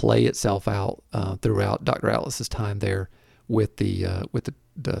sort of play itself out throughout Dr. Atlas's time there with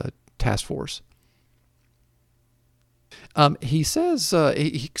the task force. He says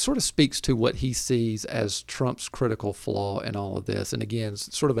he sort of speaks to what he sees as Trump's critical flaw in all of this. And again,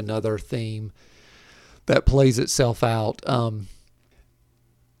 it's sort of another theme that plays itself out.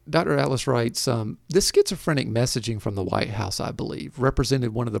 Dr. Atlas writes, this schizophrenic messaging from the White House, I believe,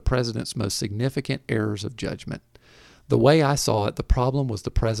 represented one of the president's most significant errors of judgment. The way I saw it, the problem was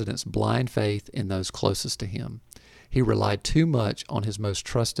the president's blind faith in those closest to him. He relied too much on his most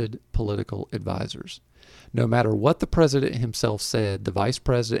trusted political advisors. No matter what the president himself said, the vice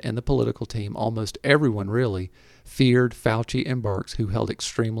president and the political team, almost everyone really, feared Fauci and Birx, who held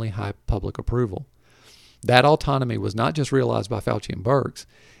extremely high public approval. That autonomy was not just realized by Fauci and Birx,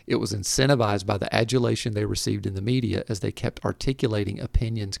 it was incentivized by the adulation they received in the media as they kept articulating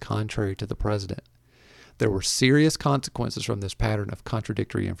opinions contrary to the president. There were serious consequences from this pattern of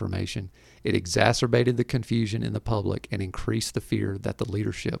contradictory information. It exacerbated the confusion in the public and increased the fear that the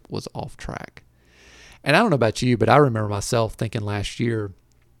leadership was off track. And I don't know about you, but I remember myself thinking last year,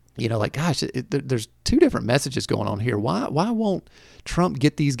 like, gosh, there's two different messages going on here. Why won't Trump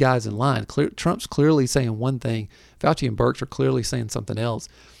get these guys in line? Trump's clearly saying one thing. Fauci and Birx are clearly saying something else.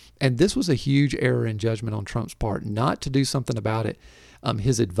 And this was a huge error in judgment on Trump's part, not to do something about it.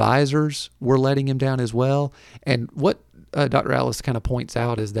 His advisors were letting him down as well. And what Dr. Atlas kind of points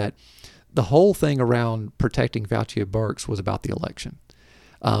out is that the whole thing around protecting Fauci and Birx was about the election.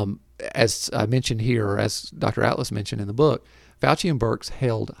 As I mentioned here, or as Dr. Atlas mentioned in the book, Fauci and Birx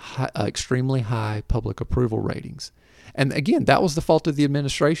held extremely high public approval ratings. And again, that was the fault of the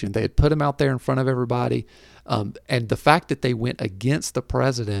administration. They had put him out there in front of everybody. And the fact that they went against the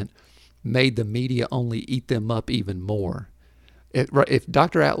president made the media only eat them up even more. If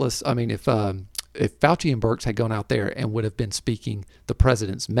Dr. Atlas, if Fauci and Birx had gone out there and would have been speaking the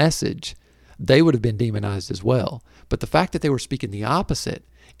president's message, they would have been demonized as well. But the fact that they were speaking the opposite,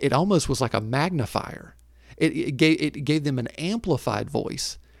 it almost was like a magnifier. It gave them an amplified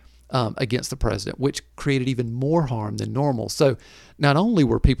voice against the president, which created even more harm than normal. So not only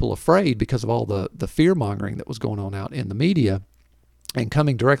were people afraid because of all the fear-mongering that was going on out in the media and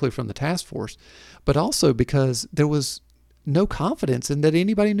coming directly from the task force, but also because there was no confidence in that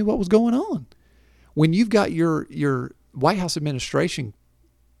anybody knew what was going on. When you've got your White House administration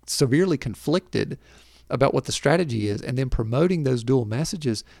severely conflicted about what the strategy is and then promoting those dual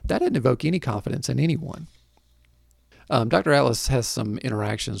messages, that doesn't evoke any confidence in anyone. Dr. Atlas has some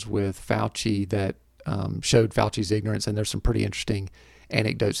interactions with Fauci that showed Fauci's ignorance, and there's some pretty interesting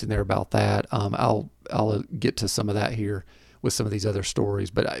anecdotes in there about that. I'll get to some of that here with some of these other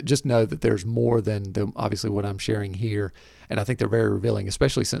stories, but I just know that there's more than obviously what I'm sharing here, and I think they're very revealing,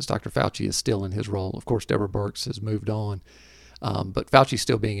 especially since Dr. Fauci is still in his role. Of course, Deborah Birx has moved on, but Fauci's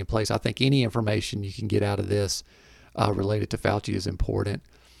still being in place. I think any information you can get out of this related to Fauci is important.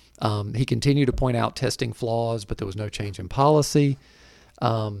 He continued to point out testing flaws, but there was no change in policy.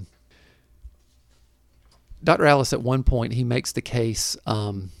 Dr. Atlas, at one point, he makes the case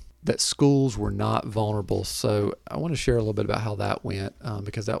that schools were not vulnerable. So I want to share a little bit about how that went,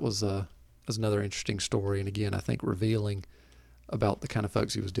 because that was another interesting story. And again, I think revealing about the kind of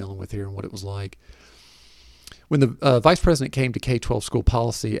folks he was dealing with here and what it was like. When the vice president came to K-12 school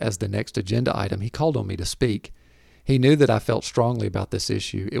policy as the next agenda item, he called on me to speak. He knew that I felt strongly about this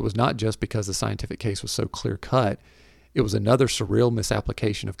issue. It was not just because the scientific case was so clear-cut. It was another surreal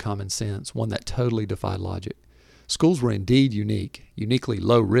misapplication of common sense, one that totally defied logic. Schools were indeed uniquely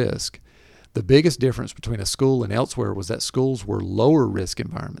low risk. The biggest difference between a school and elsewhere was that schools were lower risk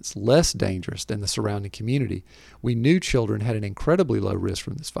environments, less dangerous than the surrounding community. We knew children had an incredibly low risk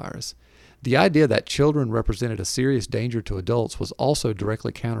from this virus. The idea that children represented a serious danger to adults was also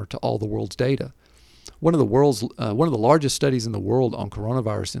directly counter to all the world's data. One of the largest studies in the world on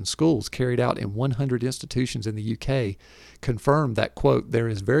coronavirus in schools, carried out in 100 institutions in the UK, confirmed that, quote, there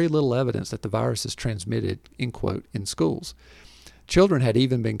is very little evidence that the virus is transmitted, end quote, in schools. Children had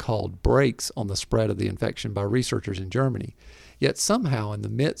even been called brakes on the spread of the infection by researchers in Germany. Yet somehow, in the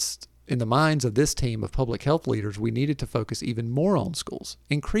midst in the minds of this team of public health leaders, we needed to focus even more on schools,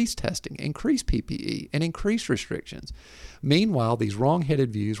 increase testing, increase PPE, and increase restrictions. Meanwhile, these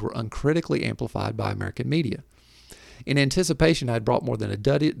wrong-headed views were uncritically amplified by American media. In anticipation, I had brought more than a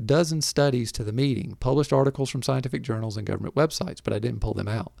dozen studies to the meeting, published articles from scientific journals and government websites, but I didn't pull them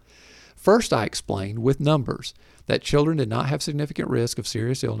out. First, I explained with numbers that children did not have significant risk of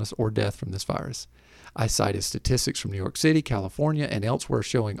serious illness or death from this virus. I cited statistics from New York City, California, and elsewhere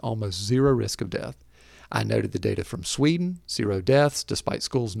showing almost zero risk of death. I noted the data from Sweden, 0 deaths despite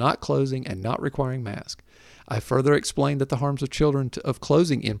schools not closing and not requiring masks. I further explained that the harms of children of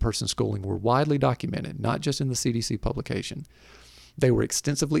closing in-person schooling were widely documented, not just in the CDC publication. They were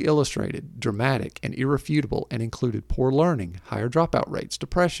extensively illustrated, dramatic, and irrefutable, and included poor learning, higher dropout rates,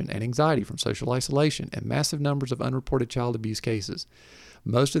 depression and anxiety from social isolation, and massive numbers of unreported child abuse cases.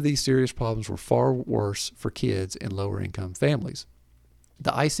 Most of these serious problems were far worse for kids in lower-income families.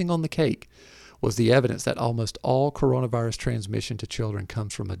 The icing on the cake was the evidence that almost all coronavirus transmission to children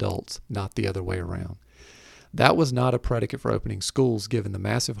comes from adults, not the other way around. That was not a predicate for opening schools given the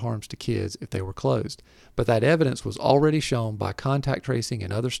massive harms to kids if they were closed, but that evidence was already shown by contact tracing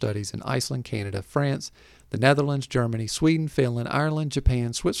and other studies in Iceland, Canada, France, the Netherlands, Germany, Sweden, Finland, Ireland,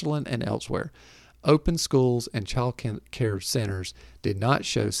 Japan, Switzerland, and elsewhere. Open schools and child care centers did not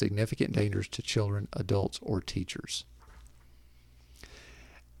show significant dangers to children, adults, or teachers.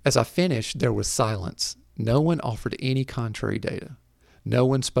 As I finished, there was silence. No one offered any contrary data. No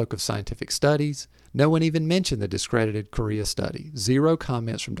one spoke of scientific studies. No one even mentioned the discredited Korea study. 0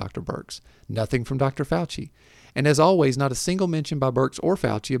 comments from Dr. Birx. Nothing from Dr. Fauci. And as always, not a single mention by Birx or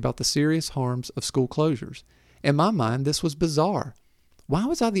Fauci about the serious harms of school closures. In my mind, this was bizarre. Why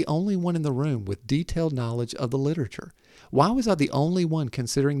was I the only one in the room with detailed knowledge of the literature? Why was I the only one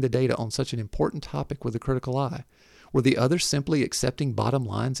considering the data on such an important topic with a critical eye? Were the others simply accepting bottom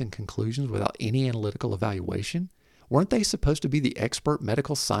lines and conclusions without any analytical evaluation? Weren't they supposed to be the expert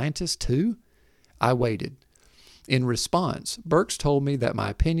medical scientists too? I waited. In response, Birx told me that my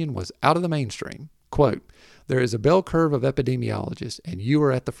opinion was out of the mainstream. Quote, "There is a bell curve of epidemiologists, and you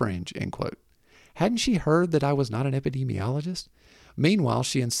are at the fringe," end quote. Hadn't she heard that I was not an epidemiologist? Meanwhile,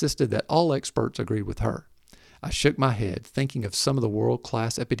 she insisted that all experts agreed with her. I shook my head, thinking of some of the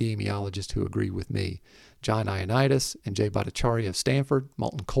world-class epidemiologists who agreed with me. John Ioannidis and Jay Bhattacharya of Stanford,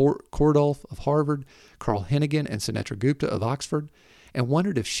 Malcolm Kordolf of Harvard, Carl Hennigan and Sunetra Gupta of Oxford, and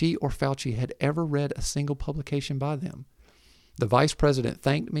wondered if she or Fauci had ever read a single publication by them. The vice president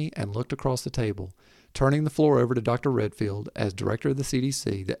thanked me and looked across the table, turning the floor over to Dr. Redfield as director of the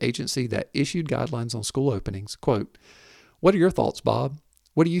CDC, the agency that issued guidelines on school openings. Quote, "What are your thoughts, Bob?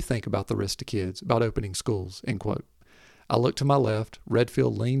 What do you think about the risk to kids, about opening schools?" End quote. I looked to my left.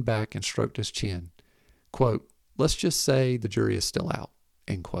 Redfield leaned back and stroked his chin. Quote, "Let's just say the jury is still out."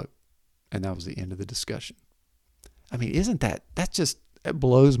 End quote. And that was the end of the discussion. I mean, it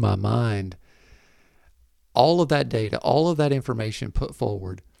blows my mind. All of that data, all of that information put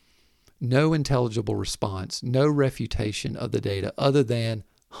forward, no intelligible response, no refutation of the data other than,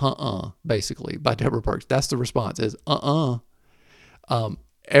 basically, by Deborah Birx. That's the response, is all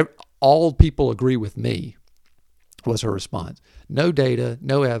people agree with me, was her response. No data,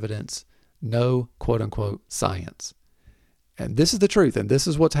 no evidence, no quote-unquote science. And this is the truth, and this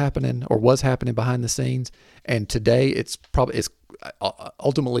is what's happening or was happening behind the scenes. And today it's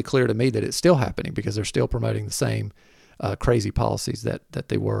ultimately clear to me that it's still happening because they're still promoting the same crazy policies that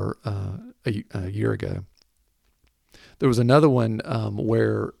they were a year ago. There was another one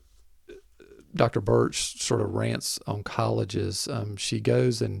where Dr. Birx sort of rants on colleges. She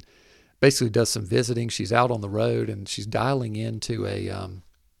goes and basically does some visiting. She's out on the road and she's dialing into a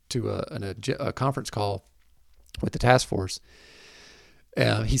conference call with the task force.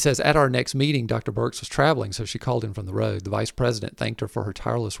 He says, "At our next meeting, Dr. Birx was traveling, so she called in from the road. The vice president thanked her for her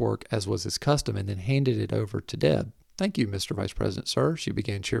tireless work, as was his custom, and then handed it over to Deb. 'Thank you, Mr. Vice President, sir,' she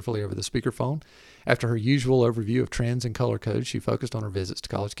began cheerfully over the speakerphone. After her usual overview of trends and color codes, she focused on her visits to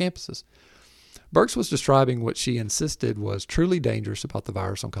college campuses. Birx was describing what she insisted was truly dangerous about the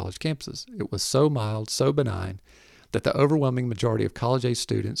virus on college campuses. It was so mild, so benign, that the overwhelming majority of college-age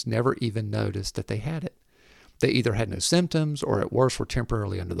students never even noticed that they had it. They either had no symptoms or at worst were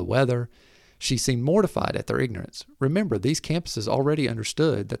temporarily under the weather. She seemed mortified at their ignorance. Remember, these campuses already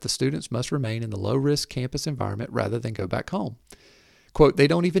understood that the students must remain in the low-risk campus environment rather than go back home. Quote, 'They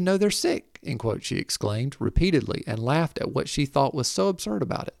don't even know they're sick,' end quote, she exclaimed repeatedly and laughed at what she thought was so absurd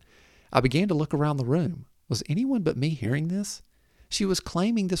about it. I began to look around the room. Was anyone but me hearing this? She was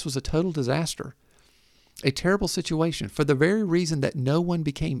claiming this was a total disaster, a terrible situation for the very reason that no one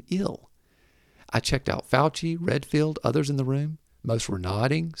became ill. I checked out Fauci, Redfield, others in the room. Most were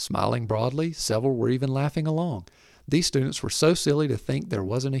nodding, smiling broadly. Several were even laughing along. These students were so silly to think there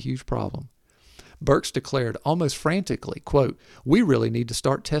wasn't a huge problem. Birx declared almost frantically, quote, "We really need to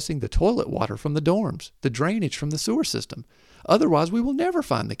start testing the toilet water from the dorms, the drainage from the sewer system. Otherwise, we will never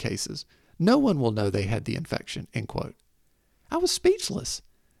find the cases. No one will know they had the infection," end quote. I was speechless.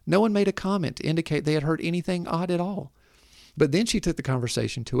 No one made a comment to indicate they had heard anything odd at all. But then she took the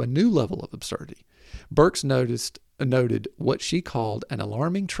conversation to a new level of absurdity. Birx noted what she called an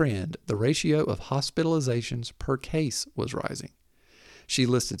alarming trend. The ratio of hospitalizations per case was rising. She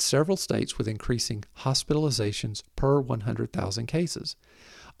listed several states with increasing hospitalizations per 100,000 cases.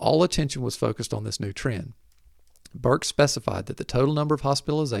 All attention was focused on this new trend. Birx specified that the total number of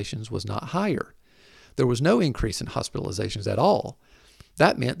hospitalizations was not higher. There was no increase in hospitalizations at all.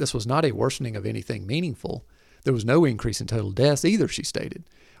 That meant this was not a worsening of anything meaningful. There was no increase in total deaths either, she stated.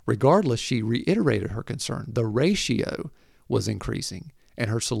 Regardless, she reiterated her concern. The ratio was increasing, and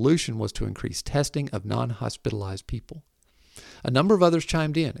her solution was to increase testing of non-hospitalized people. A number of others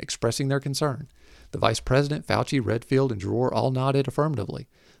chimed in, expressing their concern. The Vice President, Fauci, Redfield, and Dror all nodded affirmatively.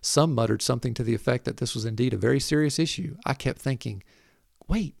 Some muttered something to the effect that this was indeed a very serious issue. I kept thinking,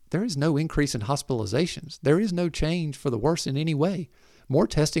 wait, there is no increase in hospitalizations. There is no change for the worse in any way. More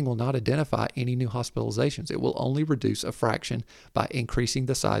testing will not identify any new hospitalizations. It will only reduce a fraction by increasing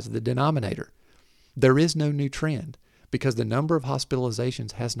the size of the denominator. There is no new trend because the number of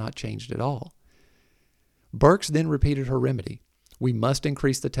hospitalizations has not changed at all. Birx then repeated her remedy. We must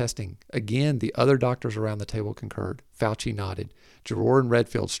increase the testing. Again, the other doctors around the table concurred. Fauci nodded. Dror and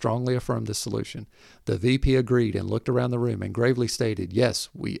Redfield strongly affirmed this solution. The VP agreed and looked around the room and gravely stated, yes,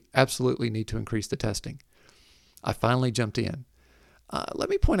 we absolutely need to increase the testing. I finally jumped in. Let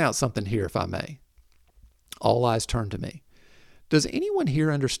me point out something here, if I may. All eyes turned to me. Does anyone here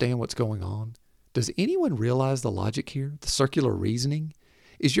understand what's going on? Does anyone realize the logic here, the circular reasoning?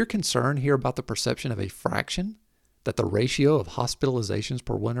 Is your concern here about the perception of a fraction? That the ratio of hospitalizations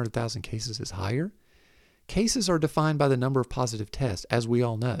per 100,000 cases is higher? Cases are defined by the number of positive tests, as we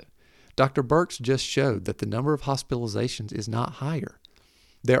all know. Dr. Birx just showed that the number of hospitalizations is not higher.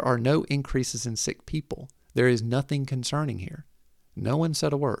 There are no increases in sick people. There is nothing concerning here. No one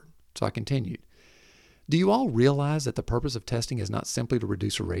said a word, so I continued. Do you all realize that the purpose of testing is not simply to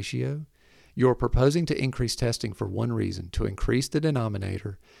reduce a ratio? You are proposing to increase testing for one reason, to increase the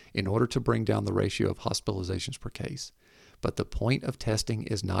denominator in order to bring down the ratio of hospitalizations per case. But the point of testing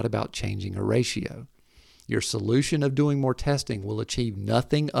is not about changing a ratio. Your solution of doing more testing will achieve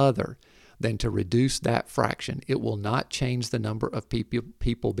nothing other than to reduce that fraction. It will not change the number of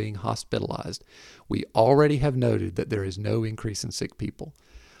people being hospitalized. We already have noted that there is no increase in sick people.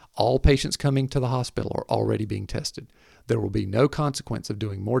 All patients coming to the hospital are already being tested. There will be no consequence of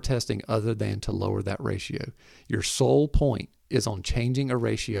doing more testing other than to lower that ratio. Your sole point is on changing a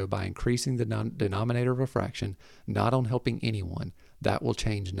ratio by increasing the denominator of a fraction, not on helping anyone. That will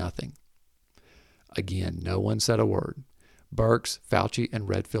change nothing. Again, no one said a word. Birx, Fauci, and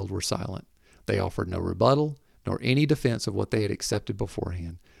Redfield were silent. They offered no rebuttal, nor any defense of what they had accepted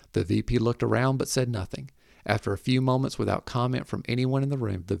beforehand. The VP looked around but said nothing. After a few moments without comment from anyone in the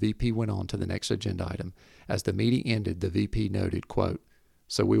room, the VP went on to the next agenda item. As the meeting ended, the VP noted, quote,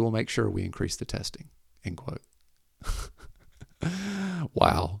 "So we will make sure we increase the testing," end quote.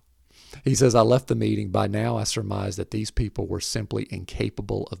 Wow. He says, I left the meeting. By now, I surmised that these people were simply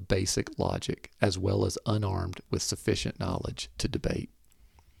incapable of basic logic, as well as unarmed with sufficient knowledge to debate.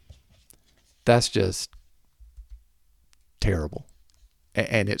 That's just terrible.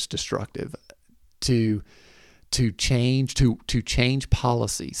 And it's destructive. To change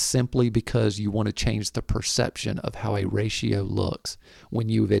policy simply because you want to change the perception of how a ratio looks when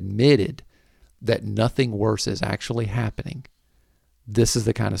you've admitted that nothing worse is actually happening. This is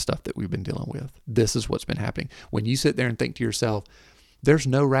the kind of stuff that we've been dealing with. This is what's been happening. When you sit there and think to yourself, there's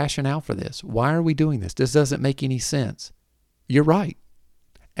no rationale for this. Why are we doing this? This doesn't make any sense. You're right.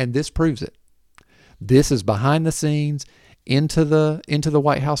 And this proves it. This is behind the scenes, into the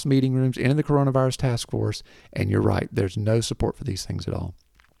White House meeting rooms, into the coronavirus task force, and you're right. There's no support for these things at all.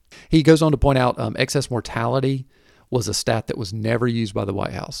 He goes on to point out excess mortality was a stat that was never used by the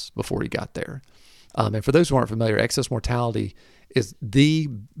White House before he got there. And for those who aren't familiar, excess mortality is the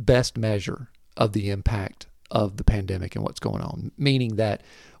best measure of the impact of the pandemic and what's going on, meaning that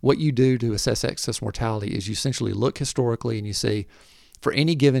what you do to assess excess mortality is you essentially look historically and you see, for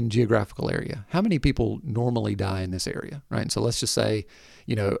any given geographical area, how many people normally die in this area, right? And so let's just say,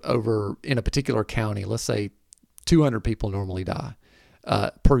 over in a particular county, let's say 200 people normally die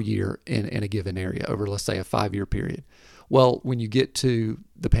per year in a given area over, let's say, a 5-year period. Well, when you get to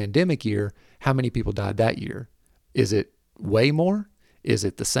the pandemic year, how many people died that year? way more? Is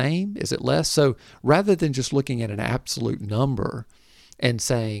it the same? Is it less? So rather than just looking at an absolute number and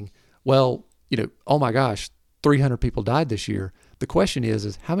saying, well, oh my gosh, 300 people died this year. The question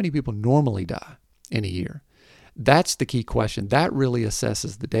is how many people normally die in a year? That's the key question. That really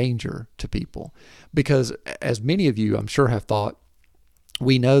assesses the danger to people, because as many of you, I'm sure, have thought,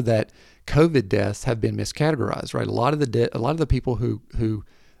 we know that COVID deaths have been miscategorized, right? A lot of the people who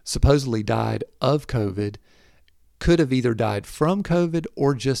supposedly died of COVID could have either died from COVID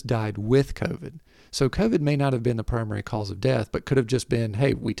or just died with COVID. So COVID may not have been the primary cause of death, but could have just been,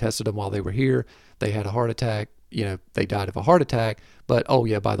 hey, we tested them while they were here. They had a heart attack. They died of a heart attack, but oh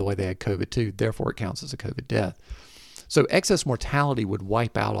yeah, by the way, they had COVID too. Therefore, it counts as a COVID death. So excess mortality would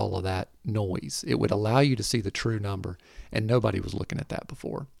wipe out all of that noise. It would allow you to see the true number, and nobody was looking at that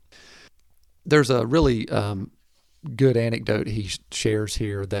before. There's a really good anecdote he shares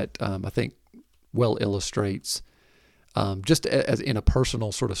here that I think well illustrates just as in a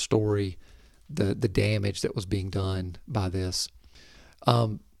personal sort of story, the damage that was being done by this.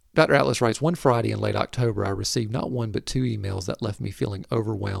 Dr. Atlas writes, one Friday in late October, I received not one but 2 emails that left me feeling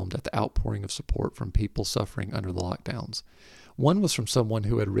overwhelmed at the outpouring of support from people suffering under the lockdowns. One was from someone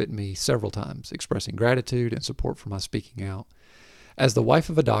who had written me several times, expressing gratitude and support for my speaking out. As the wife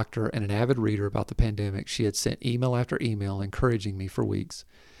of a doctor and an avid reader about the pandemic, she had sent email after email encouraging me for weeks.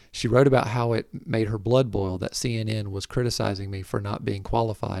 She wrote about how it made her blood boil that CNN was criticizing me for not being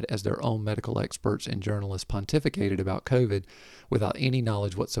qualified, as their own medical experts and journalists pontificated about COVID without any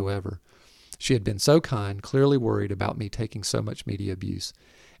knowledge whatsoever. She had been so kind, clearly worried about me taking so much media abuse.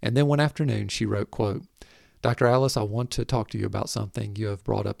 And then one afternoon she wrote, quote, Dr. Atlas, I want to talk to you about something you have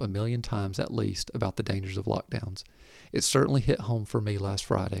brought up 1,000,000 times at least about the dangers of lockdowns. It certainly hit home for me last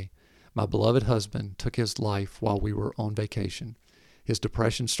Friday. My beloved husband took his life while we were on vacation. His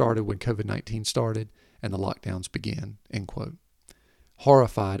depression started when COVID-19 started and the lockdowns began, end quote.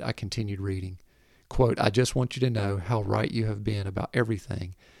 Horrified, I continued reading. Quote, I just want you to know how right you have been about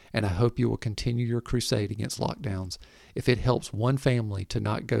everything, and I hope you will continue your crusade against lockdowns. If it helps one family to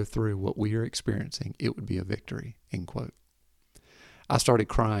not go through what we are experiencing, it would be a victory, end quote. I started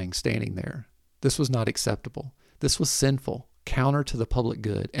crying, standing there. This was not acceptable. This was sinful, counter to the public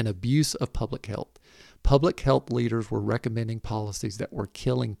good, and abuse of public health. Public health leaders were recommending policies that were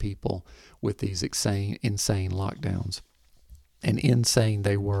killing people with these insane lockdowns. And insane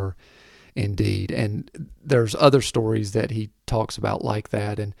they were indeed. And there's other stories that he talks about like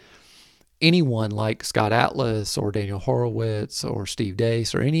that. And anyone like Scott Atlas or Daniel Horowitz or Steve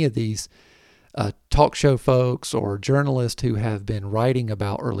Deace or any of these talk show folks or journalists who have been writing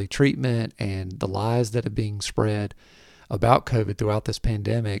about early treatment and the lies that are being spread about COVID throughout this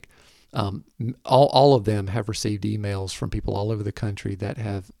pandemic, all of them have received emails from people all over the country that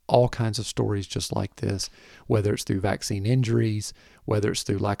have all kinds of stories just like this, whether it's through vaccine injuries, whether it's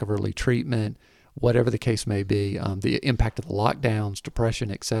through lack of early treatment, whatever the case may be, the impact of the lockdowns,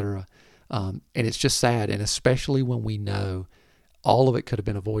 depression, etc. And it's just sad, and especially when we know all of it could have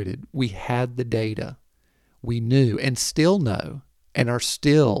been avoided. We had the data. We knew and still know and are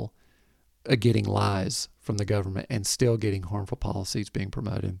still getting lies from the government and still getting harmful policies being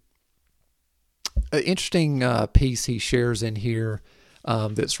promoted. An interesting piece he shares in here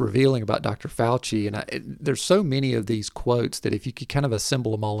that's revealing about Dr. Fauci, and there's so many of these quotes that if you could kind of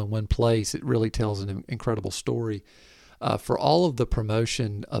assemble them all in one place, it really tells an incredible story. For all of the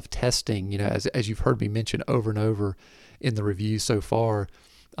promotion of testing, as you've heard me mention over and over in the review so far,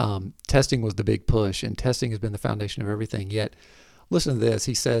 testing was the big push, and testing has been the foundation of everything. Yet, listen to this.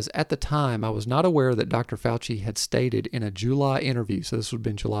 He says, at the time, I was not aware that Dr. Fauci had stated in a July interview, so this would have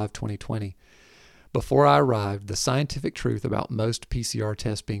been July of 2020, before I arrived, the scientific truth about most PCR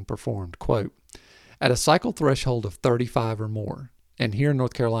tests being performed. Quote, at a cycle threshold of 35 or more, and here in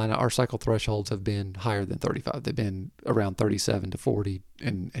North Carolina, our cycle thresholds have been higher than 35. They've been around 37 to 40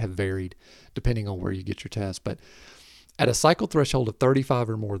 and have varied depending on where you get your test. But at a cycle threshold of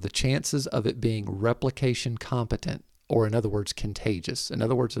 35 or more, the chances of it being replication competent, or in other words, contagious, in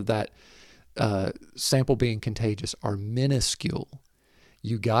other words of that sample being contagious, are minuscule.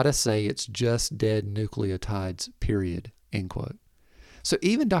 You got to say it's just dead nucleotides, period, end quote. So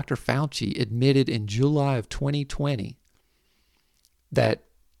even Dr. Fauci admitted in July of 2020 that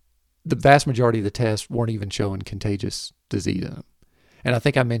the vast majority of the tests weren't even showing contagious disease in them. And I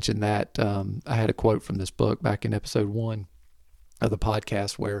think I mentioned that. I had a quote from this book back in episode 1 of the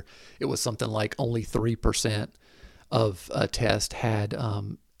podcast where it was something like only 3% of a test had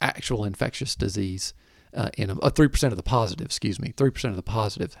actual infectious disease in them. 3% of the positive, 3% of the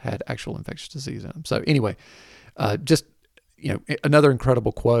positive had actual infectious disease in them. So anyway, just, another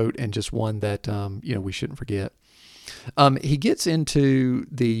incredible quote, and just one that, we shouldn't forget. He gets into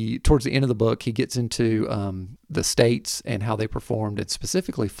towards the end of the book, he gets into the states and how they performed, and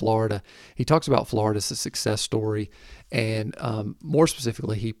specifically Florida. He talks about Florida as a success story, and more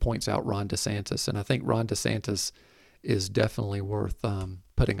specifically, he points out Ron DeSantis, and I think Ron DeSantis is definitely worth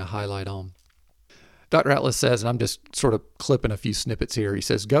putting a highlight on. Dr. Atlas says, and I'm just sort of clipping a few snippets here, he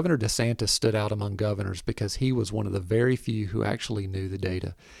says, Governor DeSantis stood out among governors because he was one of the very few who actually knew the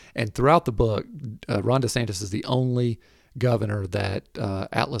data. And throughout the book, Ron DeSantis is the only governor that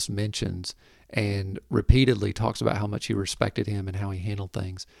Atlas mentions and repeatedly talks about how much he respected him and how he handled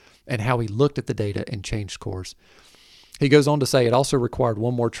things and how he looked at the data and changed course. He goes on to say it also required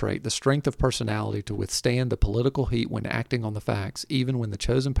one more trait, the strength of personality to withstand the political heat when acting on the facts, even when the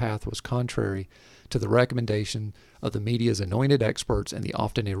chosen path was contrary to the recommendation of the media's anointed experts and the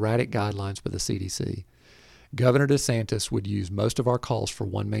often erratic guidelines by the CDC. Governor DeSantis would use most of our calls for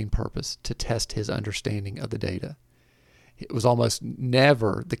one main purpose, to test his understanding of the data. It was almost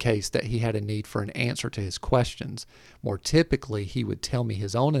never the case that he had a need for an answer to his questions. More typically, he would tell me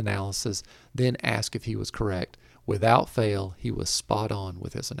his own analysis, then ask if he was correct. Without fail, he was spot on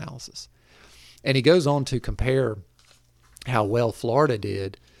with his analysis. And he goes on to compare how well Florida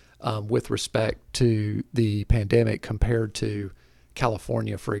did with respect to the pandemic compared to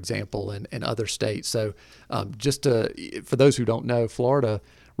California, for example, and other states. So for those who don't know, Florida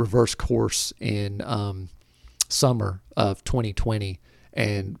reversed course in summer of 2020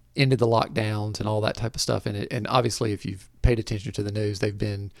 and ended the lockdowns and all that type of stuff. And obviously, if you've paid attention to the news, they've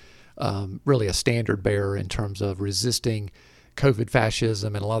been really a standard bearer in terms of resisting COVID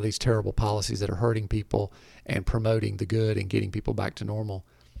fascism and a lot of these terrible policies that are hurting people and promoting the good and getting people back to normal.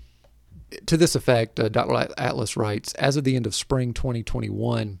 To this effect, Dr. Atlas writes, as of the end of spring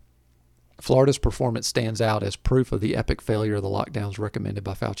 2021, Florida's performance stands out as proof of the epic failure of the lockdowns recommended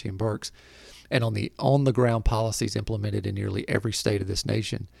by Fauci and Birx and on the on-the-ground policies implemented in nearly every state of this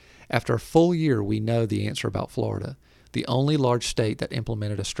nation. After a full year, we know the answer about Florida, the only large state that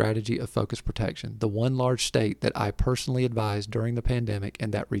implemented a strategy of focused protection, the one large state that I personally advised during the pandemic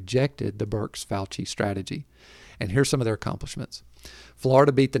and that rejected the Birx-Fauci strategy. And here's some of their accomplishments.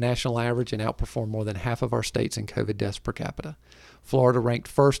 Florida beat the national average and outperformed more than half of our states in COVID deaths per capita. Florida ranked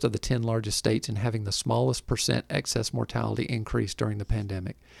first of the 10 largest states in having the smallest percent excess mortality increase during the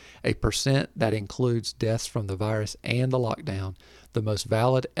pandemic, a percent that includes deaths from the virus and the lockdown, the most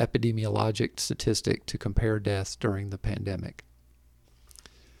valid epidemiologic statistic to compare deaths during the pandemic.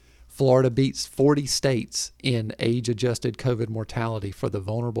 Florida beats 40 states in age-adjusted COVID mortality for the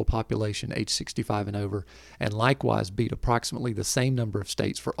vulnerable population age 65 and over, and likewise beat approximately the same number of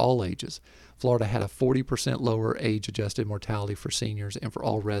states for all ages. Florida had a 40% lower age-adjusted mortality for seniors and for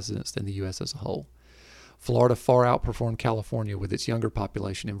all residents than the U.S. as a whole. Florida far outperformed California with its younger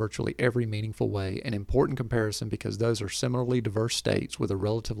population in virtually every meaningful way, an important comparison because those are similarly diverse states with a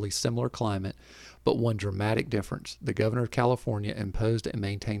relatively similar climate, but one dramatic difference. The governor of California imposed and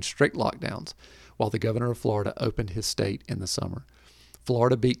maintained strict lockdowns, while the governor of Florida opened his state in the summer.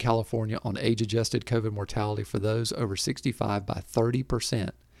 Florida beat California on age-adjusted COVID mortality for those over 65 by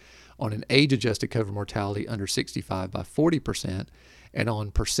 30%, on an age-adjusted COVID mortality under 65 by 40%, and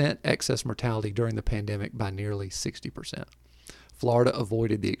on percent excess mortality during the pandemic by nearly 60%. Florida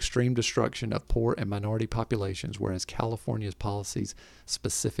avoided the extreme destruction of poor and minority populations, whereas California's policies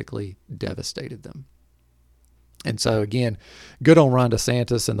specifically devastated them. And so, again, good on Ron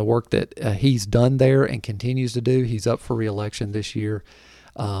DeSantis and the work that he's done there and continues to do. He's up for re-election this year,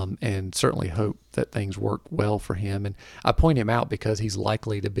 and certainly hope that things work well for him. And I point him out because he's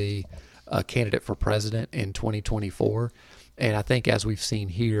likely to be a candidate for president in 2024. And I think, as we've seen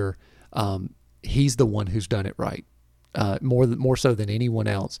here, he's the one who's done it right, more so than anyone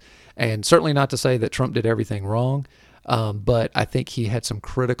else. And certainly not to say that Trump did everything wrong, but I think he had some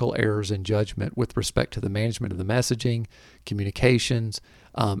critical errors in judgment with respect to the management of the messaging, communications,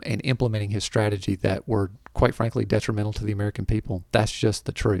 and implementing his strategy that were, quite frankly, detrimental to the American people. That's just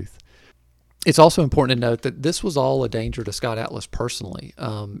the truth. It's also important to note that this was all a danger to Scott Atlas personally.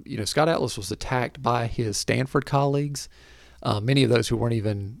 Scott Atlas was attacked by his Stanford colleagues, many of those who weren't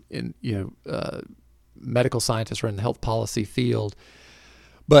even medical scientists or in the health policy field.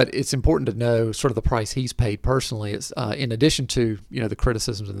 But it's important to know sort of the price he's paid personally. Is in addition to the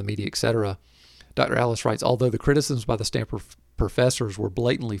criticisms in the media, et cetera. Dr. Atlas writes, although the criticisms by the Stanford professors were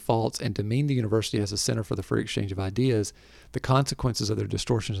blatantly false and demeaned the university as a center for the free exchange of ideas, the consequences of their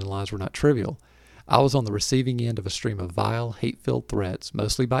distortions and lies were not trivial. I was on the receiving end of a stream of vile, hate-filled threats,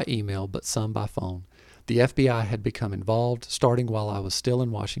 mostly by email, but some by phone. The FBI had become involved, starting while I was still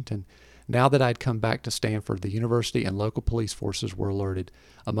in Washington. Now that I'd come back to Stanford, the university and local police forces were alerted.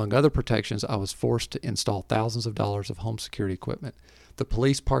 Among other protections, I was forced to install thousands of dollars of home security equipment. The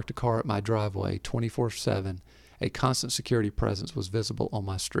police parked a car at my driveway 24/7. A constant security presence was visible on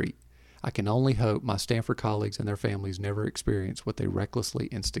my street. I can only hope my Stanford colleagues and their families never experience what they recklessly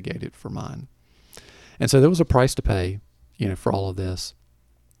instigated for mine. And so there was a price to pay, for all of this,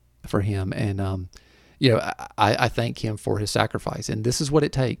 for him. And, I thank him for his sacrifice. And this is what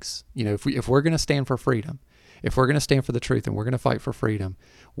it takes. If we're going to stand for freedom, if we're going to stand for the truth and we're going to fight for freedom,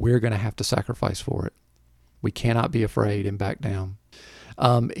 we're going to have to sacrifice for it. We cannot be afraid and back down.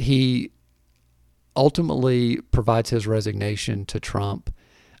 He ultimately provides his resignation to Trump.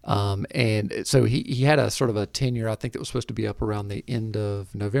 And so he had a sort of a tenure, I think, that was supposed to be up around the end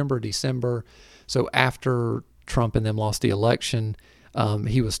of November, December. So after Trump and them lost the election,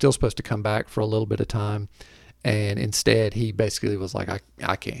 he was still supposed to come back for a little bit of time. And instead, he basically was like,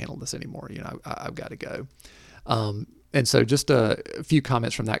 I can't handle this anymore. I've got to go. And so just a few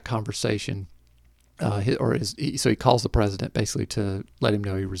comments from that conversation. So he calls the president basically to let him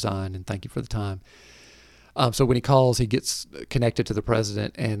know he resigned and thank you for the time. So when he calls, he gets connected to the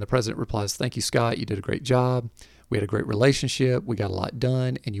president, and the president replies, "Thank you, Scott. You did a great job. We had a great relationship. We got a lot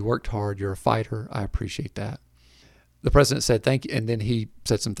done, and you worked hard. You're a fighter. I appreciate that." The president said, "Thank you." And then he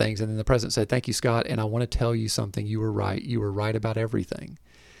said some things. And then the president said, "Thank you, Scott. And I want to tell you something. You were right. You were right about everything."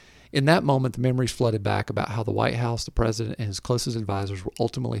 In that moment, the memories flooded back about how the White House, the president, and his closest advisors were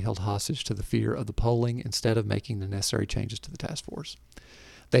ultimately held hostage to the fear of the polling instead of making the necessary changes to the task force.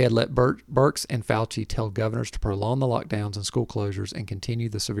 They had let Birx and Fauci tell governors to prolong the lockdowns and school closures and continue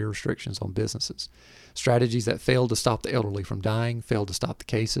the severe restrictions on businesses. Strategies that failed to stop the elderly from dying, failed to stop the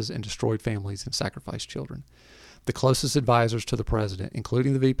cases, and destroyed families and sacrificed children. The closest advisors to the president,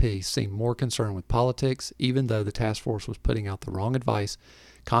 including the VP, seemed more concerned with politics, even though the task force was putting out the wrong advice,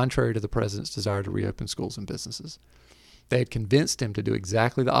 contrary to the president's desire to reopen schools and businesses. They had convinced him to do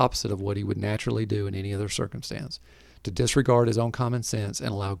exactly the opposite of what he would naturally do in any other circumstance, to disregard his own common sense and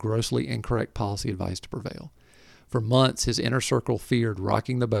allow grossly incorrect policy advice to prevail. For months, his inner circle feared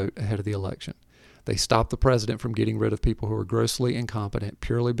rocking the boat ahead of the election. They stopped the president from getting rid of people who were grossly incompetent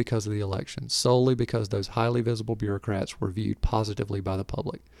purely because of the election, solely because those highly visible bureaucrats were viewed positively by the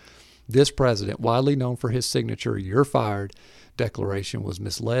public. This president, widely known for his signature "You're fired" declaration, was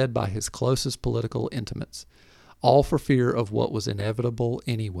misled by his closest political intimates, all for fear of what was inevitable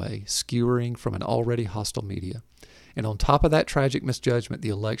anyway, skewering from an already hostile media. And on top of that tragic misjudgment, the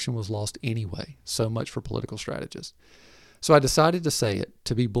election was lost anyway. So much for political strategists. So I decided to say it,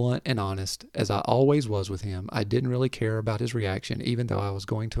 to be blunt and honest, as I always was with him. I didn't really care about his reaction, even though I was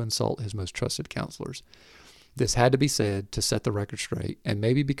going to insult his most trusted counselors. This had to be said to set the record straight, and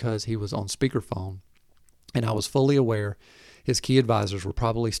maybe because he was on speakerphone, and I was fully aware his key advisors were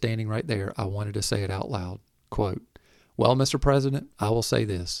probably standing right there, I wanted to say it out loud. Quote, "Well, Mr. President, I will say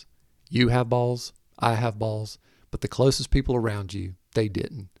this. You have balls, I have balls, but the closest people around you, they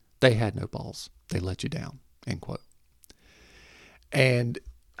didn't. They had no balls. They let you down." End quote. And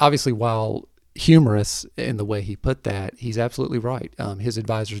obviously, while humorous in the way he put that, he's absolutely right. His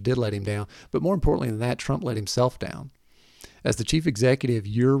advisors did let him down. But more importantly than that, Trump let himself down. As the chief executive,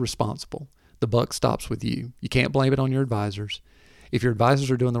 you're responsible. The buck stops with you. You can't blame it on your advisors. If your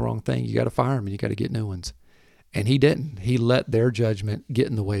advisors are doing the wrong thing, you got to fire them and you got to get new ones. And he didn't. He let their judgment get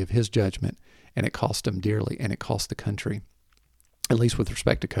in the way of his judgment, and it cost him dearly, and it cost the country, at least with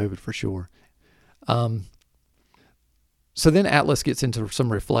respect to COVID for sure. So then Atlas gets into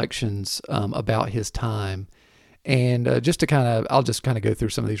some reflections about his time. And I'll just kind of go through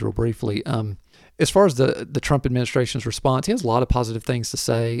some of these real briefly. As far as the Trump administration's response, he has a lot of positive things to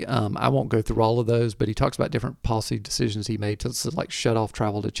say. I won't go through all of those, but he talks about different policy decisions he made to like shut off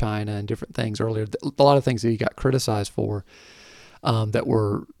travel to China and different things earlier. A lot of things that he got criticized for that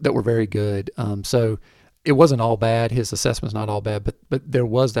were very good. So it wasn't all bad. His assessment's not all bad, but there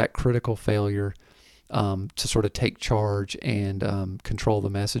was that critical failure to sort of take charge and control the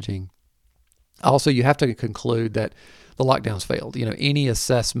messaging. Also, you have to conclude that the lockdowns failed. Any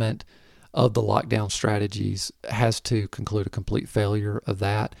assessment of the lockdown strategies has to conclude a complete failure of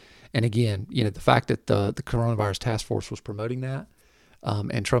that. And again, the fact that the coronavirus task force was promoting that,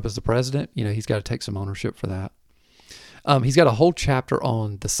 and Trump is the president, he's got to take some ownership for that. He's got a whole chapter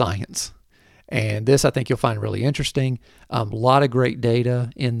on the science. And this I think you'll find really interesting. A lot of great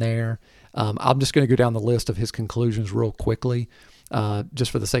data in there. I'm just going to go down the list of his conclusions real quickly,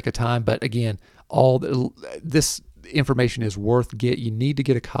 just for the sake of time. But again, this information is worth you need to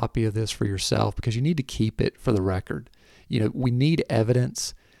get a copy of this for yourself because you need to keep it for the record. We need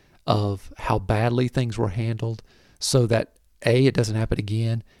evidence of how badly things were handled so that A, it doesn't happen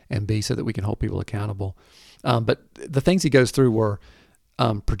again, and B, so that we can hold people accountable. But the things he goes through were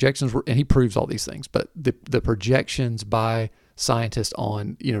projections were, and he proves all these things, but the projections by scientists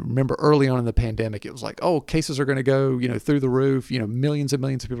on, remember early on in the pandemic, it was like, oh, cases are going to go, through the roof, millions and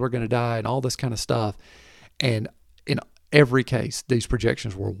millions of people are going to die and all this kind of stuff. And in every case, these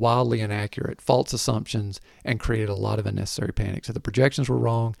projections were wildly inaccurate, false assumptions, and created a lot of unnecessary panic. So the projections were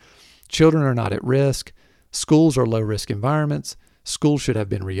wrong. Children are not at risk. Schools are low-risk environments. Schools should have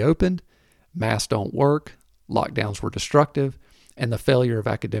been reopened. Masks don't work. Lockdowns were destructive. And the failure of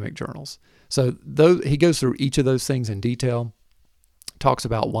academic journals. So he goes through each of those things in detail, talks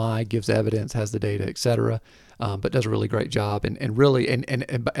about why, gives evidence, has the data, et cetera, but does a really great job. And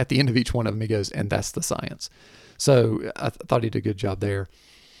at the end of each one of them, he goes, and that's the science. So I thought he did a good job there.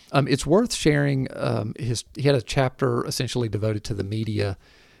 It's worth sharing he had a chapter essentially devoted to the media,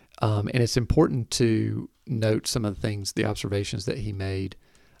 and it's important to note some of the things, the observations that he made,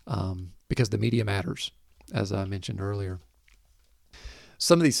 because the media matters, as I mentioned earlier.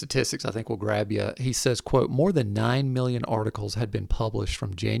 Some of these statistics I think will grab you. He says, quote, more than 9 million articles had been published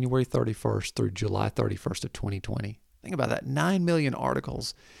from January 31st through July 31st of 2020. Think about that, 9 million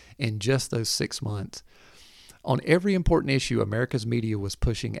articles in just those 6 months. On every important issue, America's media was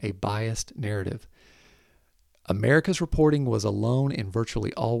pushing a biased narrative. America's reporting was alone in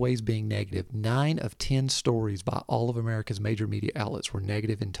virtually always being negative. 9 of 10 stories by all of America's major media outlets were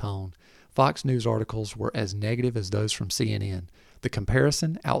negative in tone. Fox News articles were as negative as those from CNN. The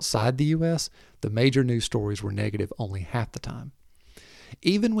comparison, outside the U.S., the major news stories were negative only half the time.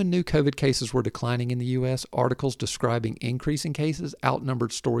 Even when new COVID cases were declining in the U.S., articles describing increasing cases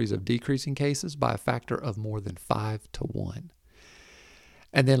outnumbered stories of decreasing cases by a factor of more than 5-1.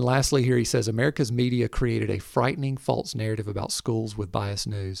 And then lastly here he says, America's media created a frightening false narrative about schools with biased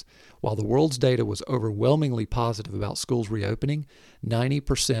news. While the world's data was overwhelmingly positive about schools reopening,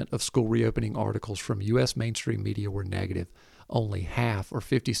 90% of school reopening articles from U.S. mainstream media were negative. Only half, or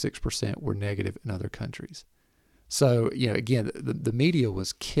 56%, were negative in other countries. So, again, the media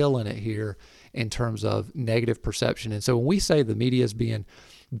was killing it here in terms of negative perception. And so when we say the media is being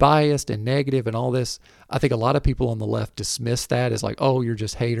biased and negative and all this, I think a lot of people on the left dismiss that as like, oh, you're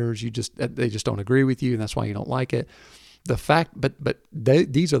just haters. They just don't agree with you, and that's why you don't like it. The fact,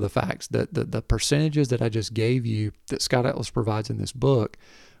 these are the facts. The percentages that I just gave you that Scott Atlas provides in this book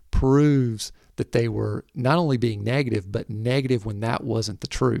proves that they were not only being negative, but negative when that wasn't the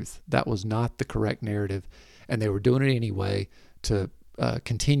truth. That was not the correct narrative. And they were doing it anyway to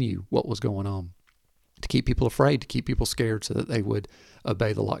continue what was going on, to keep people afraid, to keep people scared so that they would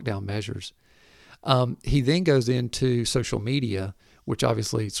obey the lockdown measures. He then goes into social media, which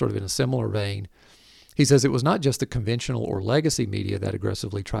obviously sort of in a similar vein. He says it was not just the conventional or legacy media that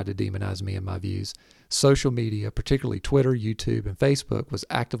aggressively tried to demonize me and my views. Social media, particularly Twitter, YouTube, and Facebook, was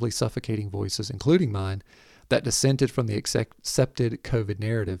actively suffocating voices, including mine, that dissented from the accepted COVID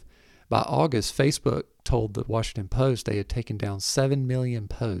narrative. By August, Facebook told the Washington Post they had taken down 7 million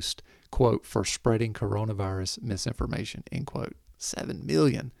posts, quote, for spreading coronavirus misinformation, end quote. 7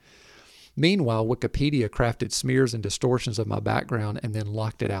 million. Meanwhile, Wikipedia crafted smears and distortions of my background and then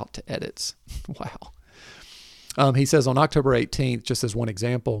locked it out to edits. Wow. He says on October 18th, just as one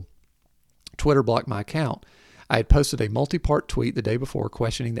example, Twitter blocked my account. I had posted a multi-part tweet the day before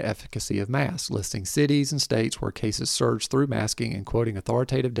questioning the efficacy of masks, listing cities and states where cases surged through masking and quoting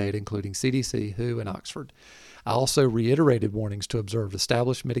authoritative data, including CDC, WHO, and Oxford. I also reiterated warnings to observe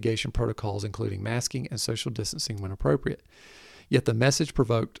established mitigation protocols, including masking and social distancing when appropriate. Yet the message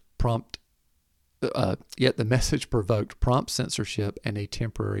provoked prompt censorship and a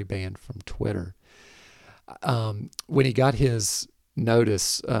temporary ban from Twitter. When he got his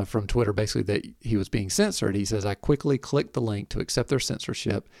notice from Twitter, basically that he was being censored, he says, I quickly clicked the link to accept their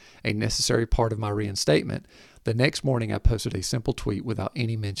censorship, a necessary part of my reinstatement. The next morning, I posted a simple tweet without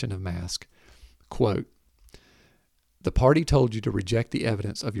any mention of mask. Quote, the party told you to reject the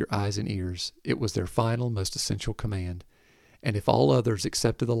evidence of your eyes and ears. It was their final, most essential command. And if all others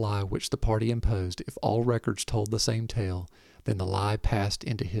accepted the lie which the party imposed, if all records told the same tale, then the lie passed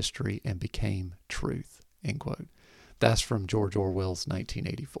into history and became truth, end quote. That's from George Orwell's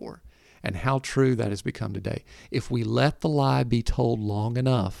 1984. And how true that has become today. If we let the lie be told long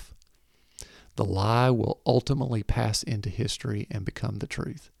enough, the lie will ultimately pass into history and become the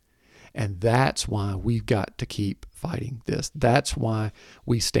truth. And that's why we've got to keep fighting this. That's why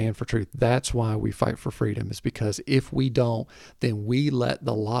we stand for truth. That's why we fight for freedom, is because if we don't, then we let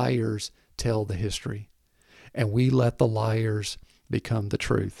the liars tell the history. And we let the liars become the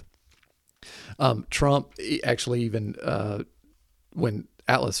truth. Trump actually even, when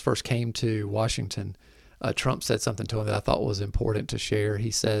Atlas first came to Washington, Trump said something to him that I thought was important to share.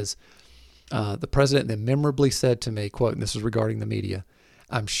 He says, the president then memorably said to me, quote, and this is regarding the media,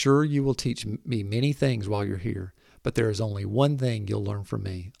 "I'm sure you will teach me many things while you're here, but there is only one thing you'll learn from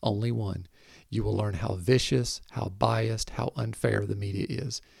me, only one. You will learn how vicious, how biased, how unfair the media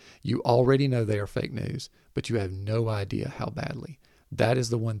is. You already know they are fake news, but you have no idea how badly. That is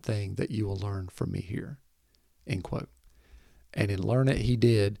the one thing that you will learn from me here," end quote. And in Learn It, he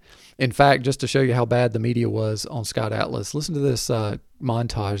did. In fact, just to show you how bad the media was on Scott Atlas, listen to this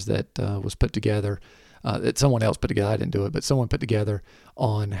montage that was put together, that someone else put together. I didn't do it, but someone put together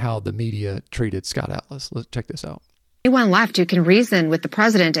on how the media treated Scott Atlas. Let's check this out. Anyone left who can reason with the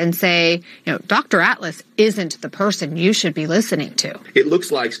president and say, Dr. Atlas isn't the person you should be listening to. It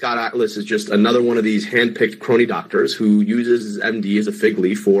looks like Scott Atlas is just another one of these hand-picked crony doctors who uses his MD as a fig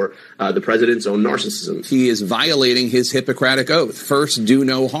leaf for the president's own narcissism. He is violating his Hippocratic oath. First, do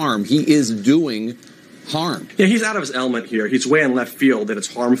no harm. He is doing harm. Yeah, he's out of his element here. He's way in left field that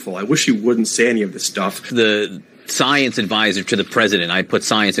it's harmful. I wish he wouldn't say any of this stuff. The science advisor to the president, I put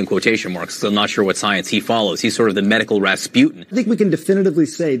science in quotation marks because I'm not sure what science he follows. He's sort of the medical Rasputin. I think we can definitively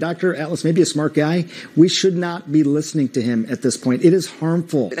say Dr. Atlas may be a smart guy. We should not be listening to him at this point. It is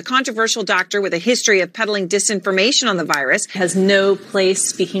harmful. The controversial doctor with a history of peddling disinformation on the virus has no place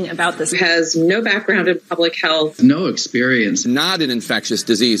speaking about this. Has no background in public health. No experience. Not an infectious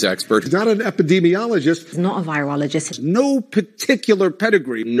disease expert. He's not an epidemiologist. He's not a virologist. No particular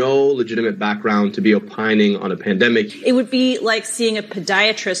pedigree. No legitimate background to be opining on a pandemic. It would be like seeing a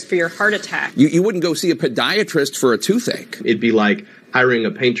podiatrist for your heart attack. You wouldn't go see a podiatrist for a toothache. It'd be like hiring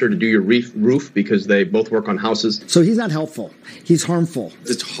a painter to do your roof because they both work on houses. So he's not helpful. He's harmful.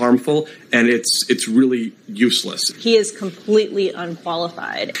 It's harmful, and it's really useless. He is completely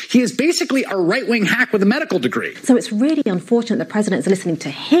unqualified. He is basically a right-wing hack with a medical degree. So it's really unfortunate the president is listening to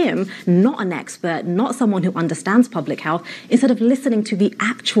him, not an expert, not someone who understands public health, instead of listening to the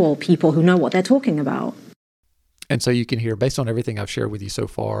actual people who know what they're talking about. And so you can hear, based on everything I've shared with you so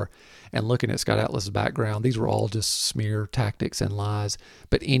far and looking at Scott Atlas's background, these were all just smear tactics and lies,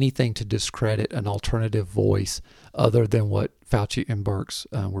 but anything to discredit an alternative voice other than what Fauci and Birx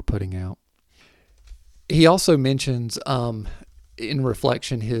were putting out. He also mentions, in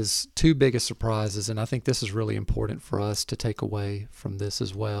reflection, his two biggest surprises, and I think this is really important for us to take away from this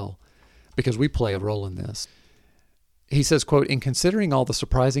as well, because we play a role in this. He says, quote, "In considering all the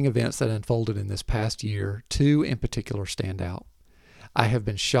surprising events that unfolded in this past year, two in particular stand out. I have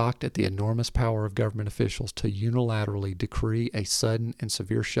been shocked at the enormous power of government officials to unilaterally decree a sudden and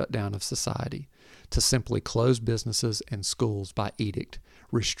severe shutdown of society, to simply close businesses and schools by edict,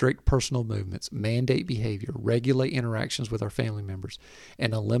 restrict personal movements, mandate behavior, regulate interactions with our family members,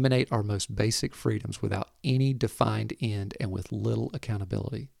 and eliminate our most basic freedoms without any defined end and with little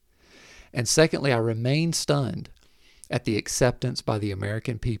accountability. And secondly, I remain stunned at the acceptance by the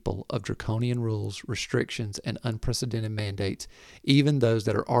American people of draconian rules, restrictions, and unprecedented mandates, even those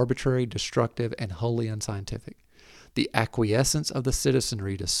that are arbitrary, destructive, and wholly unscientific. The acquiescence of the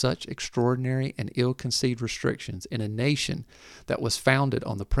citizenry to such extraordinary and ill-conceived restrictions in a nation that was founded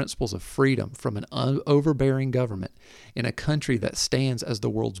on the principles of freedom from an overbearing government in a country that stands as the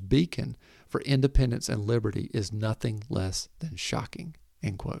world's beacon for independence and liberty is nothing less than shocking,"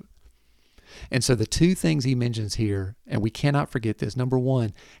 end quote. And so the two things he mentions here, and we cannot forget this. Number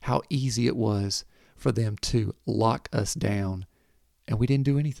one, how easy it was for them to lock us down, and we didn't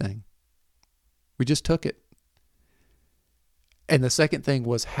do anything. We just took it. And the second thing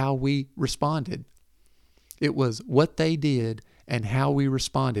was how we responded. It was what they did and how we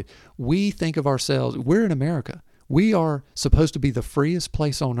responded. We think of ourselves, we're in America. We are supposed to be the freest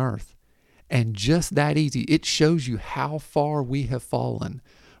place on earth. And just that easy, it shows you how far we have fallen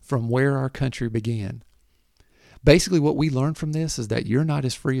from where our country began. Basically, what we learned from this is that you're not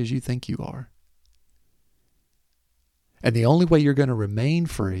as free as you think you are. And the only way you're going to remain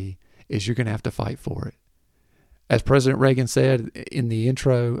free is you're going to have to fight for it. As President Reagan said in the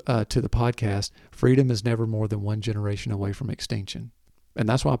intro to the podcast, freedom is never more than one generation away from extinction. And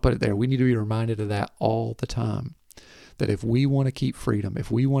that's why I put it there. We need to be reminded of that all the time. That if we want to keep freedom,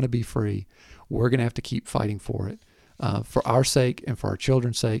 if we want to be free, we're going to have to keep fighting for it. For our sake and for our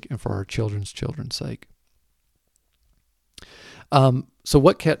children's sake and for our children's children's sake. So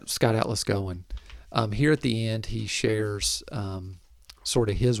what kept Scott Atlas going? Here at the end, he shares sort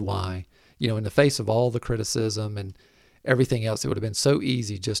of his why. In the face of all the criticism and everything else, it would have been so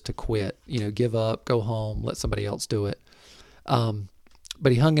easy just to quit, give up, go home, let somebody else do it.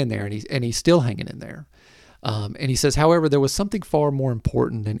 But he hung in there, and he's still hanging in there. And he says, however, there was something far more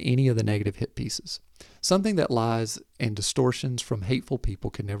important than any of the negative hit pieces. Something that lies and distortions from hateful people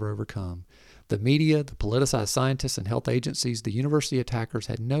can never overcome. The media, the politicized scientists and health agencies, the university attackers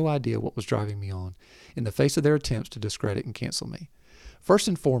had no idea what was driving me on in the face of their attempts to discredit and cancel me. First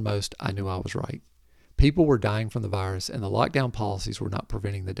and foremost, I knew I was right. People were dying from the virus, and the lockdown policies were not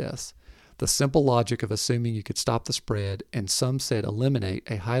preventing the deaths. The simple logic of assuming you could stop the spread, and some said eliminate,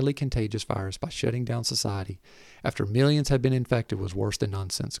 a highly contagious virus by shutting down society after millions had been infected was worse than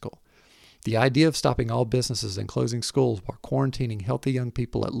nonsensical. The idea of stopping all businesses and closing schools while quarantining healthy young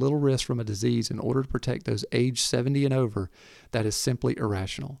people at little risk from a disease in order to protect those aged 70 and over, that is simply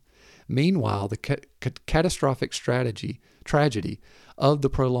irrational. Meanwhile, the catastrophic tragedy of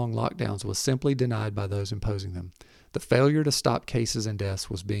the prolonged lockdowns was simply denied by those imposing them. The failure to stop cases and deaths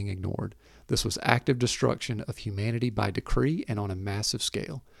was being ignored. This was active destruction of humanity by decree and on a massive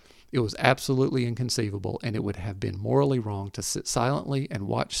scale. It was absolutely inconceivable, and it would have been morally wrong to sit silently and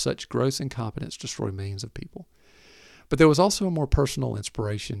watch such gross incompetence destroy millions of people. But there was also a more personal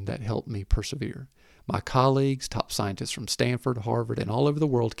inspiration that helped me persevere. My colleagues, top scientists from Stanford, Harvard, and all over the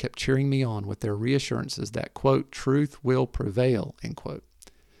world kept cheering me on with their reassurances that, quote, truth will prevail, end quote.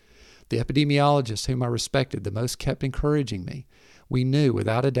 The epidemiologists whom I respected the most kept encouraging me. We knew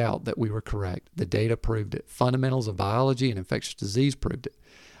without a doubt that we were correct. The data proved it. Fundamentals of biology and infectious disease proved it.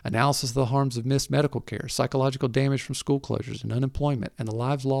 Analysis of the harms of missed medical care, psychological damage from school closures and unemployment, and the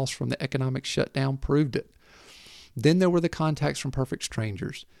lives lost from the economic shutdown proved it. Then there were the contacts from perfect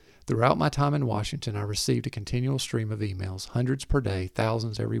strangers. Throughout my time in Washington, I received a continual stream of emails, hundreds per day,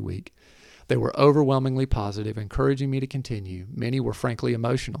 thousands every week. They were overwhelmingly positive, encouraging me to continue. Many were frankly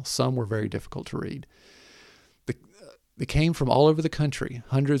emotional. Some were very difficult to read. They came from all over the country.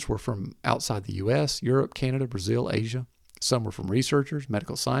 Hundreds were from outside the U.S., Europe, Canada, Brazil, Asia. Some were from researchers,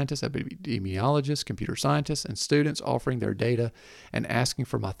 medical scientists, epidemiologists, computer scientists, and students offering their data and asking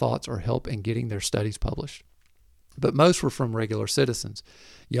for my thoughts or help in getting their studies published. But most were from regular citizens,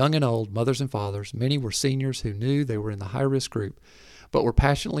 young and old, mothers and fathers. Many were seniors who knew they were in the high-risk group, but were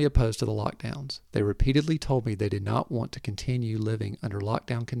passionately opposed to the lockdowns. They repeatedly told me they did not want to continue living under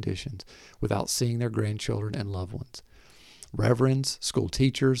lockdown conditions without seeing their grandchildren and loved ones. Reverends, school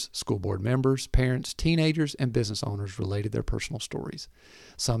teachers, school board members, parents, teenagers, and business owners related their personal stories.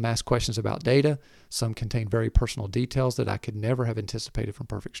 Some asked questions about data. Some contained very personal details that I could never have anticipated from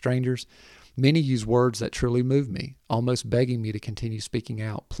perfect strangers. Many used words that truly moved me, almost begging me to continue speaking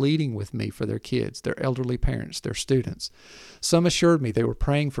out, pleading with me for their kids, their elderly parents, their students. Some assured me they were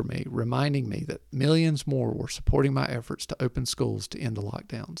praying for me, reminding me that millions more were supporting my efforts to open schools to end the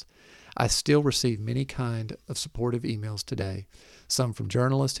lockdowns. I still receive many kind of supportive emails today, some from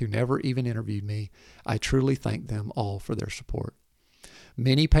journalists who never even interviewed me. I truly thank them all for their support.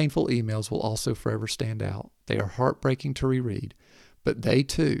 Many painful emails will also forever stand out. They are heartbreaking to reread, but they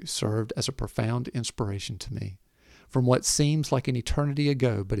too served as a profound inspiration to me. From what seems like an eternity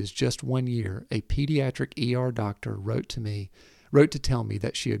ago but is just 1 year, a pediatric ER doctor wrote to tell me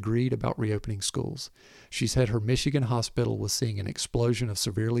that she agreed about reopening schools. She said her Michigan hospital was seeing an explosion of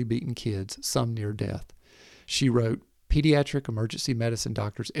severely beaten kids, some near death. She wrote, pediatric emergency medicine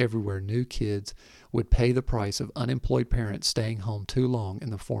doctors everywhere knew kids would pay the price of unemployed parents staying home too long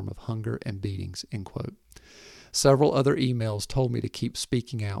in the form of hunger and beatings, end quote. Several other emails told me to keep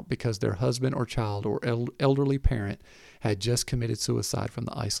speaking out because their husband or child or elderly parent had just committed suicide from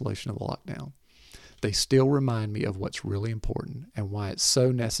the isolation of the lockdown. They still remind me of what's really important and why it's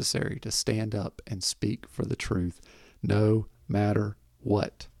so necessary to stand up and speak for the truth, no matter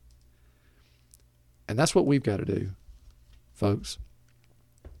what. And that's what we've got to do, folks.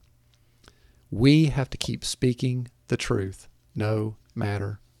 We have to keep speaking the truth, no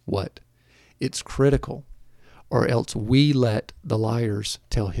matter what. It's critical, or else we let the liars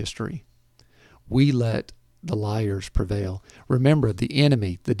tell history. We let the liars prevail. Remember, the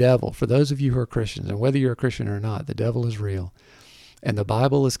enemy, the devil, for those of you who are Christians, and whether you're a Christian or not, the devil is real. And the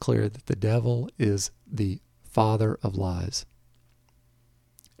Bible is clear that the devil is the father of lies.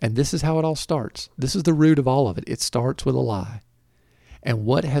 And this is how it all starts. This is the root of all of it. It starts with a lie. And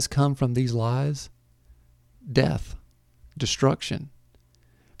what has come from these lies? Death, destruction,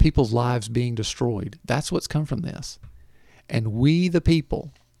 people's lives being destroyed. That's what's come from this. And we, the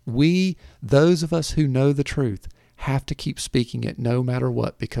people, those of us who know the truth, have to keep speaking it no matter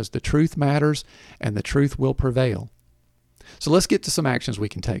what, because the truth matters and the truth will prevail. So let's get to some actions we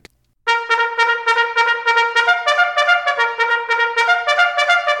can take.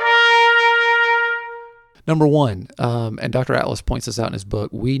 Number one, and Dr. Atlas points this out in his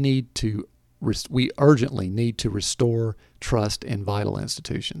book, we urgently need to restore trust in vital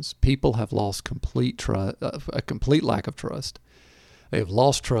institutions. People have lost a complete lack of trust. They have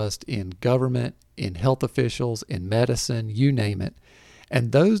lost trust in government, in health officials, in medicine, you name it.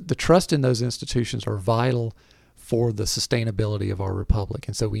 And the trust in those institutions are vital for the sustainability of our republic.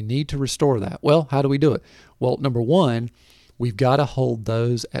 And so we need to restore that. Well, how do we do it? Well, number one, we've got to hold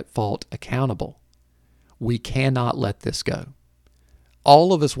those at fault accountable. We cannot let this go.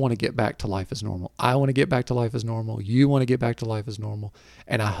 All of us want to get back to life as normal. I want to get back to life as normal. You want to get back to life as normal.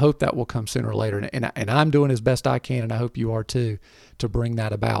 And I hope that will come sooner or later. And I'm doing as best I can, and I hope you are too, to bring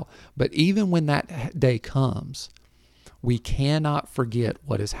that about. But even when that day comes, we cannot forget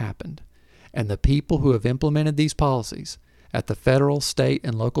what has happened. And the people who have implemented these policies at the federal, state,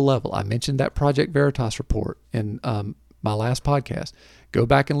 and local level, I mentioned that Project Veritas report in my last podcast. Go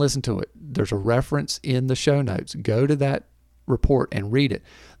back and listen to it. There's a reference in the show notes. Go to that report and read it.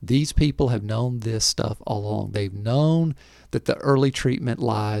 These people have known this stuff all along. They've known that the early treatment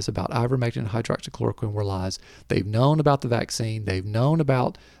lies about ivermectin and hydroxychloroquine were lies. They've known about the vaccine. They've known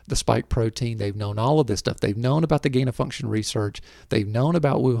about the spike protein. They've known all of this stuff. They've known about the gain-of-function research. They've known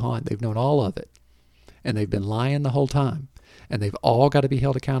about Wuhan. They've known all of it. And they've been lying the whole time. And they've all got to be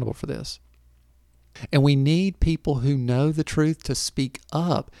held accountable for this. And we need people who know the truth to speak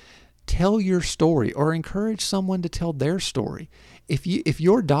up. Tell your story, or encourage someone to tell their story. If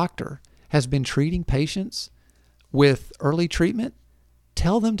your doctor has been treating patients with early treatment,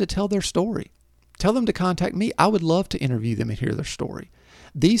 tell them to tell their story. Tell them to contact me. I would love to interview them and hear their story.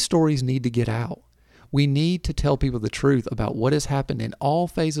 These stories need to get out. We need to tell people the truth about what has happened in all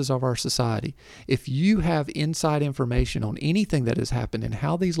phases of our society. If you have inside information on anything that has happened and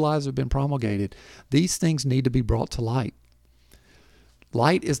how these lies have been promulgated, these things need to be brought to light.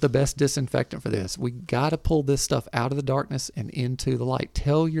 Light is the best disinfectant for this. We got to pull this stuff out of the darkness and into the light.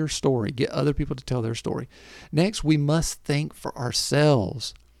 Tell your story. Get other people to tell their story. Next, we must think for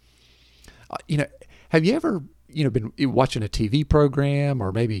ourselves. Have you ever, been watching a TV program,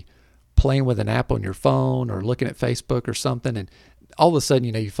 or maybe playing with an app on your phone, or looking at Facebook or something, and all of a sudden,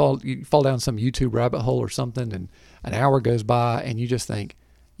 you fall down some YouTube rabbit hole or something, and an hour goes by, and you just think,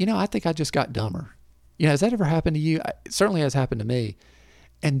 I think I just got dumber. Has that ever happened to you? It certainly has happened to me.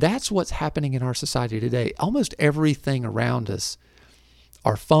 And that's what's happening in our society today. Almost everything around us,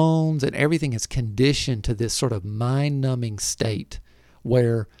 our phones and everything, is conditioned to this sort of mind-numbing state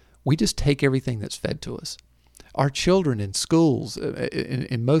where we just take everything that's fed to us. Our children in schools,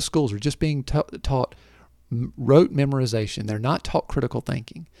 in most schools, are just being taught rote memorization. They're not taught critical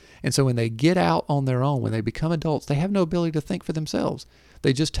thinking. And so when they get out on their own, when they become adults, they have no ability to think for themselves.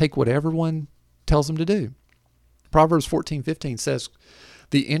 They just take what everyone tells them to do. Proverbs 14:15 says,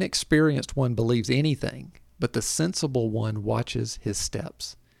 "The inexperienced one believes anything, but the sensible one watches his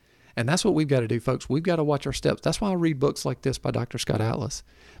steps." And that's what we've got to do, folks. We've got to watch our steps. That's why I read books like this by Dr. Scott Atlas,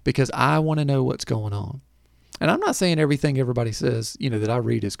 because I want to know what's going on. And I'm not saying everything everybody says, that I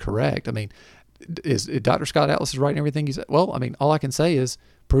read is correct. I mean, is Dr. Scott Atlas is writing everything he said? Well, all I can say is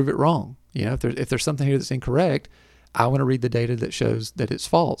prove it wrong. If there's something here that's incorrect, I want to read the data that shows that it's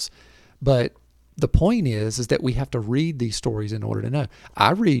false. But the point is that we have to read these stories in order to know.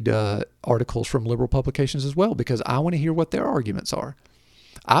 I read articles from liberal publications as well, because I want to hear what their arguments are.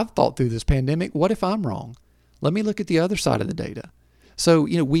 I've thought through this pandemic, what if I'm wrong? Let me look at the other side of the data. So,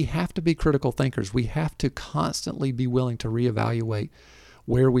 we have to be critical thinkers. We have to constantly be willing to reevaluate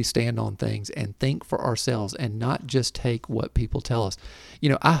where we stand on things and think for ourselves, and not just take what people tell us.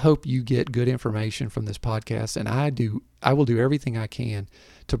 I hope you get good information from this podcast, and I will do everything I can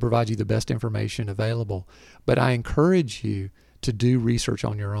to provide you the best information available. But I encourage you to do research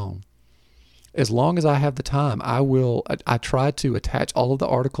on your own. As long as I have the time, I try to attach all of the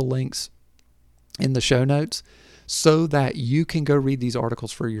article links in the show notes so that you can go read these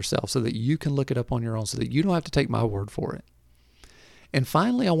articles for yourself, so that you can look it up on your own, so that you don't have to take my word for it. And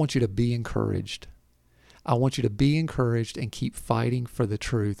finally, I want you to be encouraged. I want you to be encouraged and keep fighting for the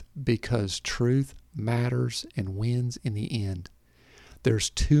truth, because truth matters and wins in the end. There's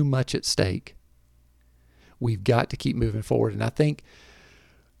too much at stake. We've got to keep moving forward. And I think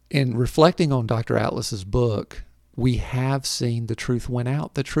in reflecting on Dr. Atlas's book, we have seen the truth win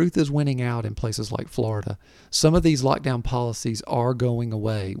out. The truth is winning out in places like Florida. Some of these lockdown policies are going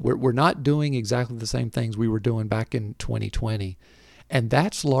away. We're not doing exactly the same things we were doing back in 2020. And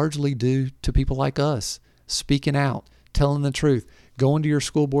that's largely due to people like us speaking out, telling the truth, going to your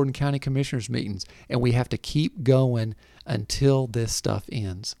school board and county commissioners meetings. And we have to keep going until this stuff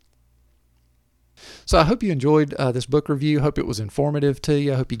ends. So I hope you enjoyed this book review. Hope it was informative to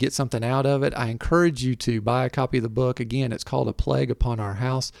you. I hope you get something out of it. I encourage you to buy a copy of the book. Again, it's called A Plague Upon Our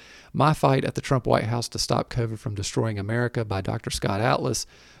House: My Fight at the Trump White House to Stop COVID from Destroying America, by Dr. Scott Atlas,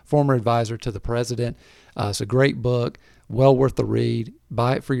 former advisor to the president. It's a great book, well worth the read.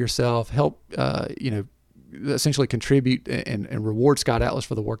 Buy it for yourself. Help essentially contribute and reward Scott Atlas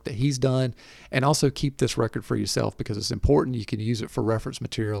for the work that he's done, and also keep this record for yourself because it's important. You can use it for reference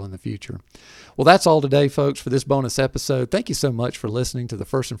material in the future. Well, that's all today, folks, for this bonus episode. Thank you so much for listening to the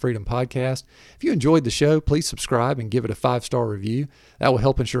First and Freedom podcast. If you enjoyed the show, please subscribe and give it a 5-star review. That will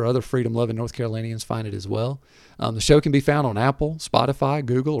help ensure other freedom-loving North Carolinians find it as well. The show can be found on Apple, Spotify,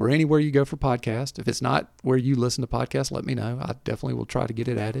 Google, or anywhere you go for podcasts. If it's not where you listen to podcasts, let me know. I definitely will try to get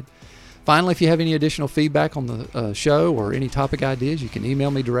it added. Finally, if you have any additional feedback on the show or any topic ideas, you can email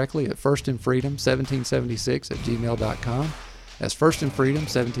me directly at firstandfreedom1776@gmail.com. That's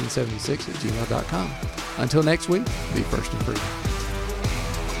firstandfreedom1776@gmail.com. Until next week, be first and freedom.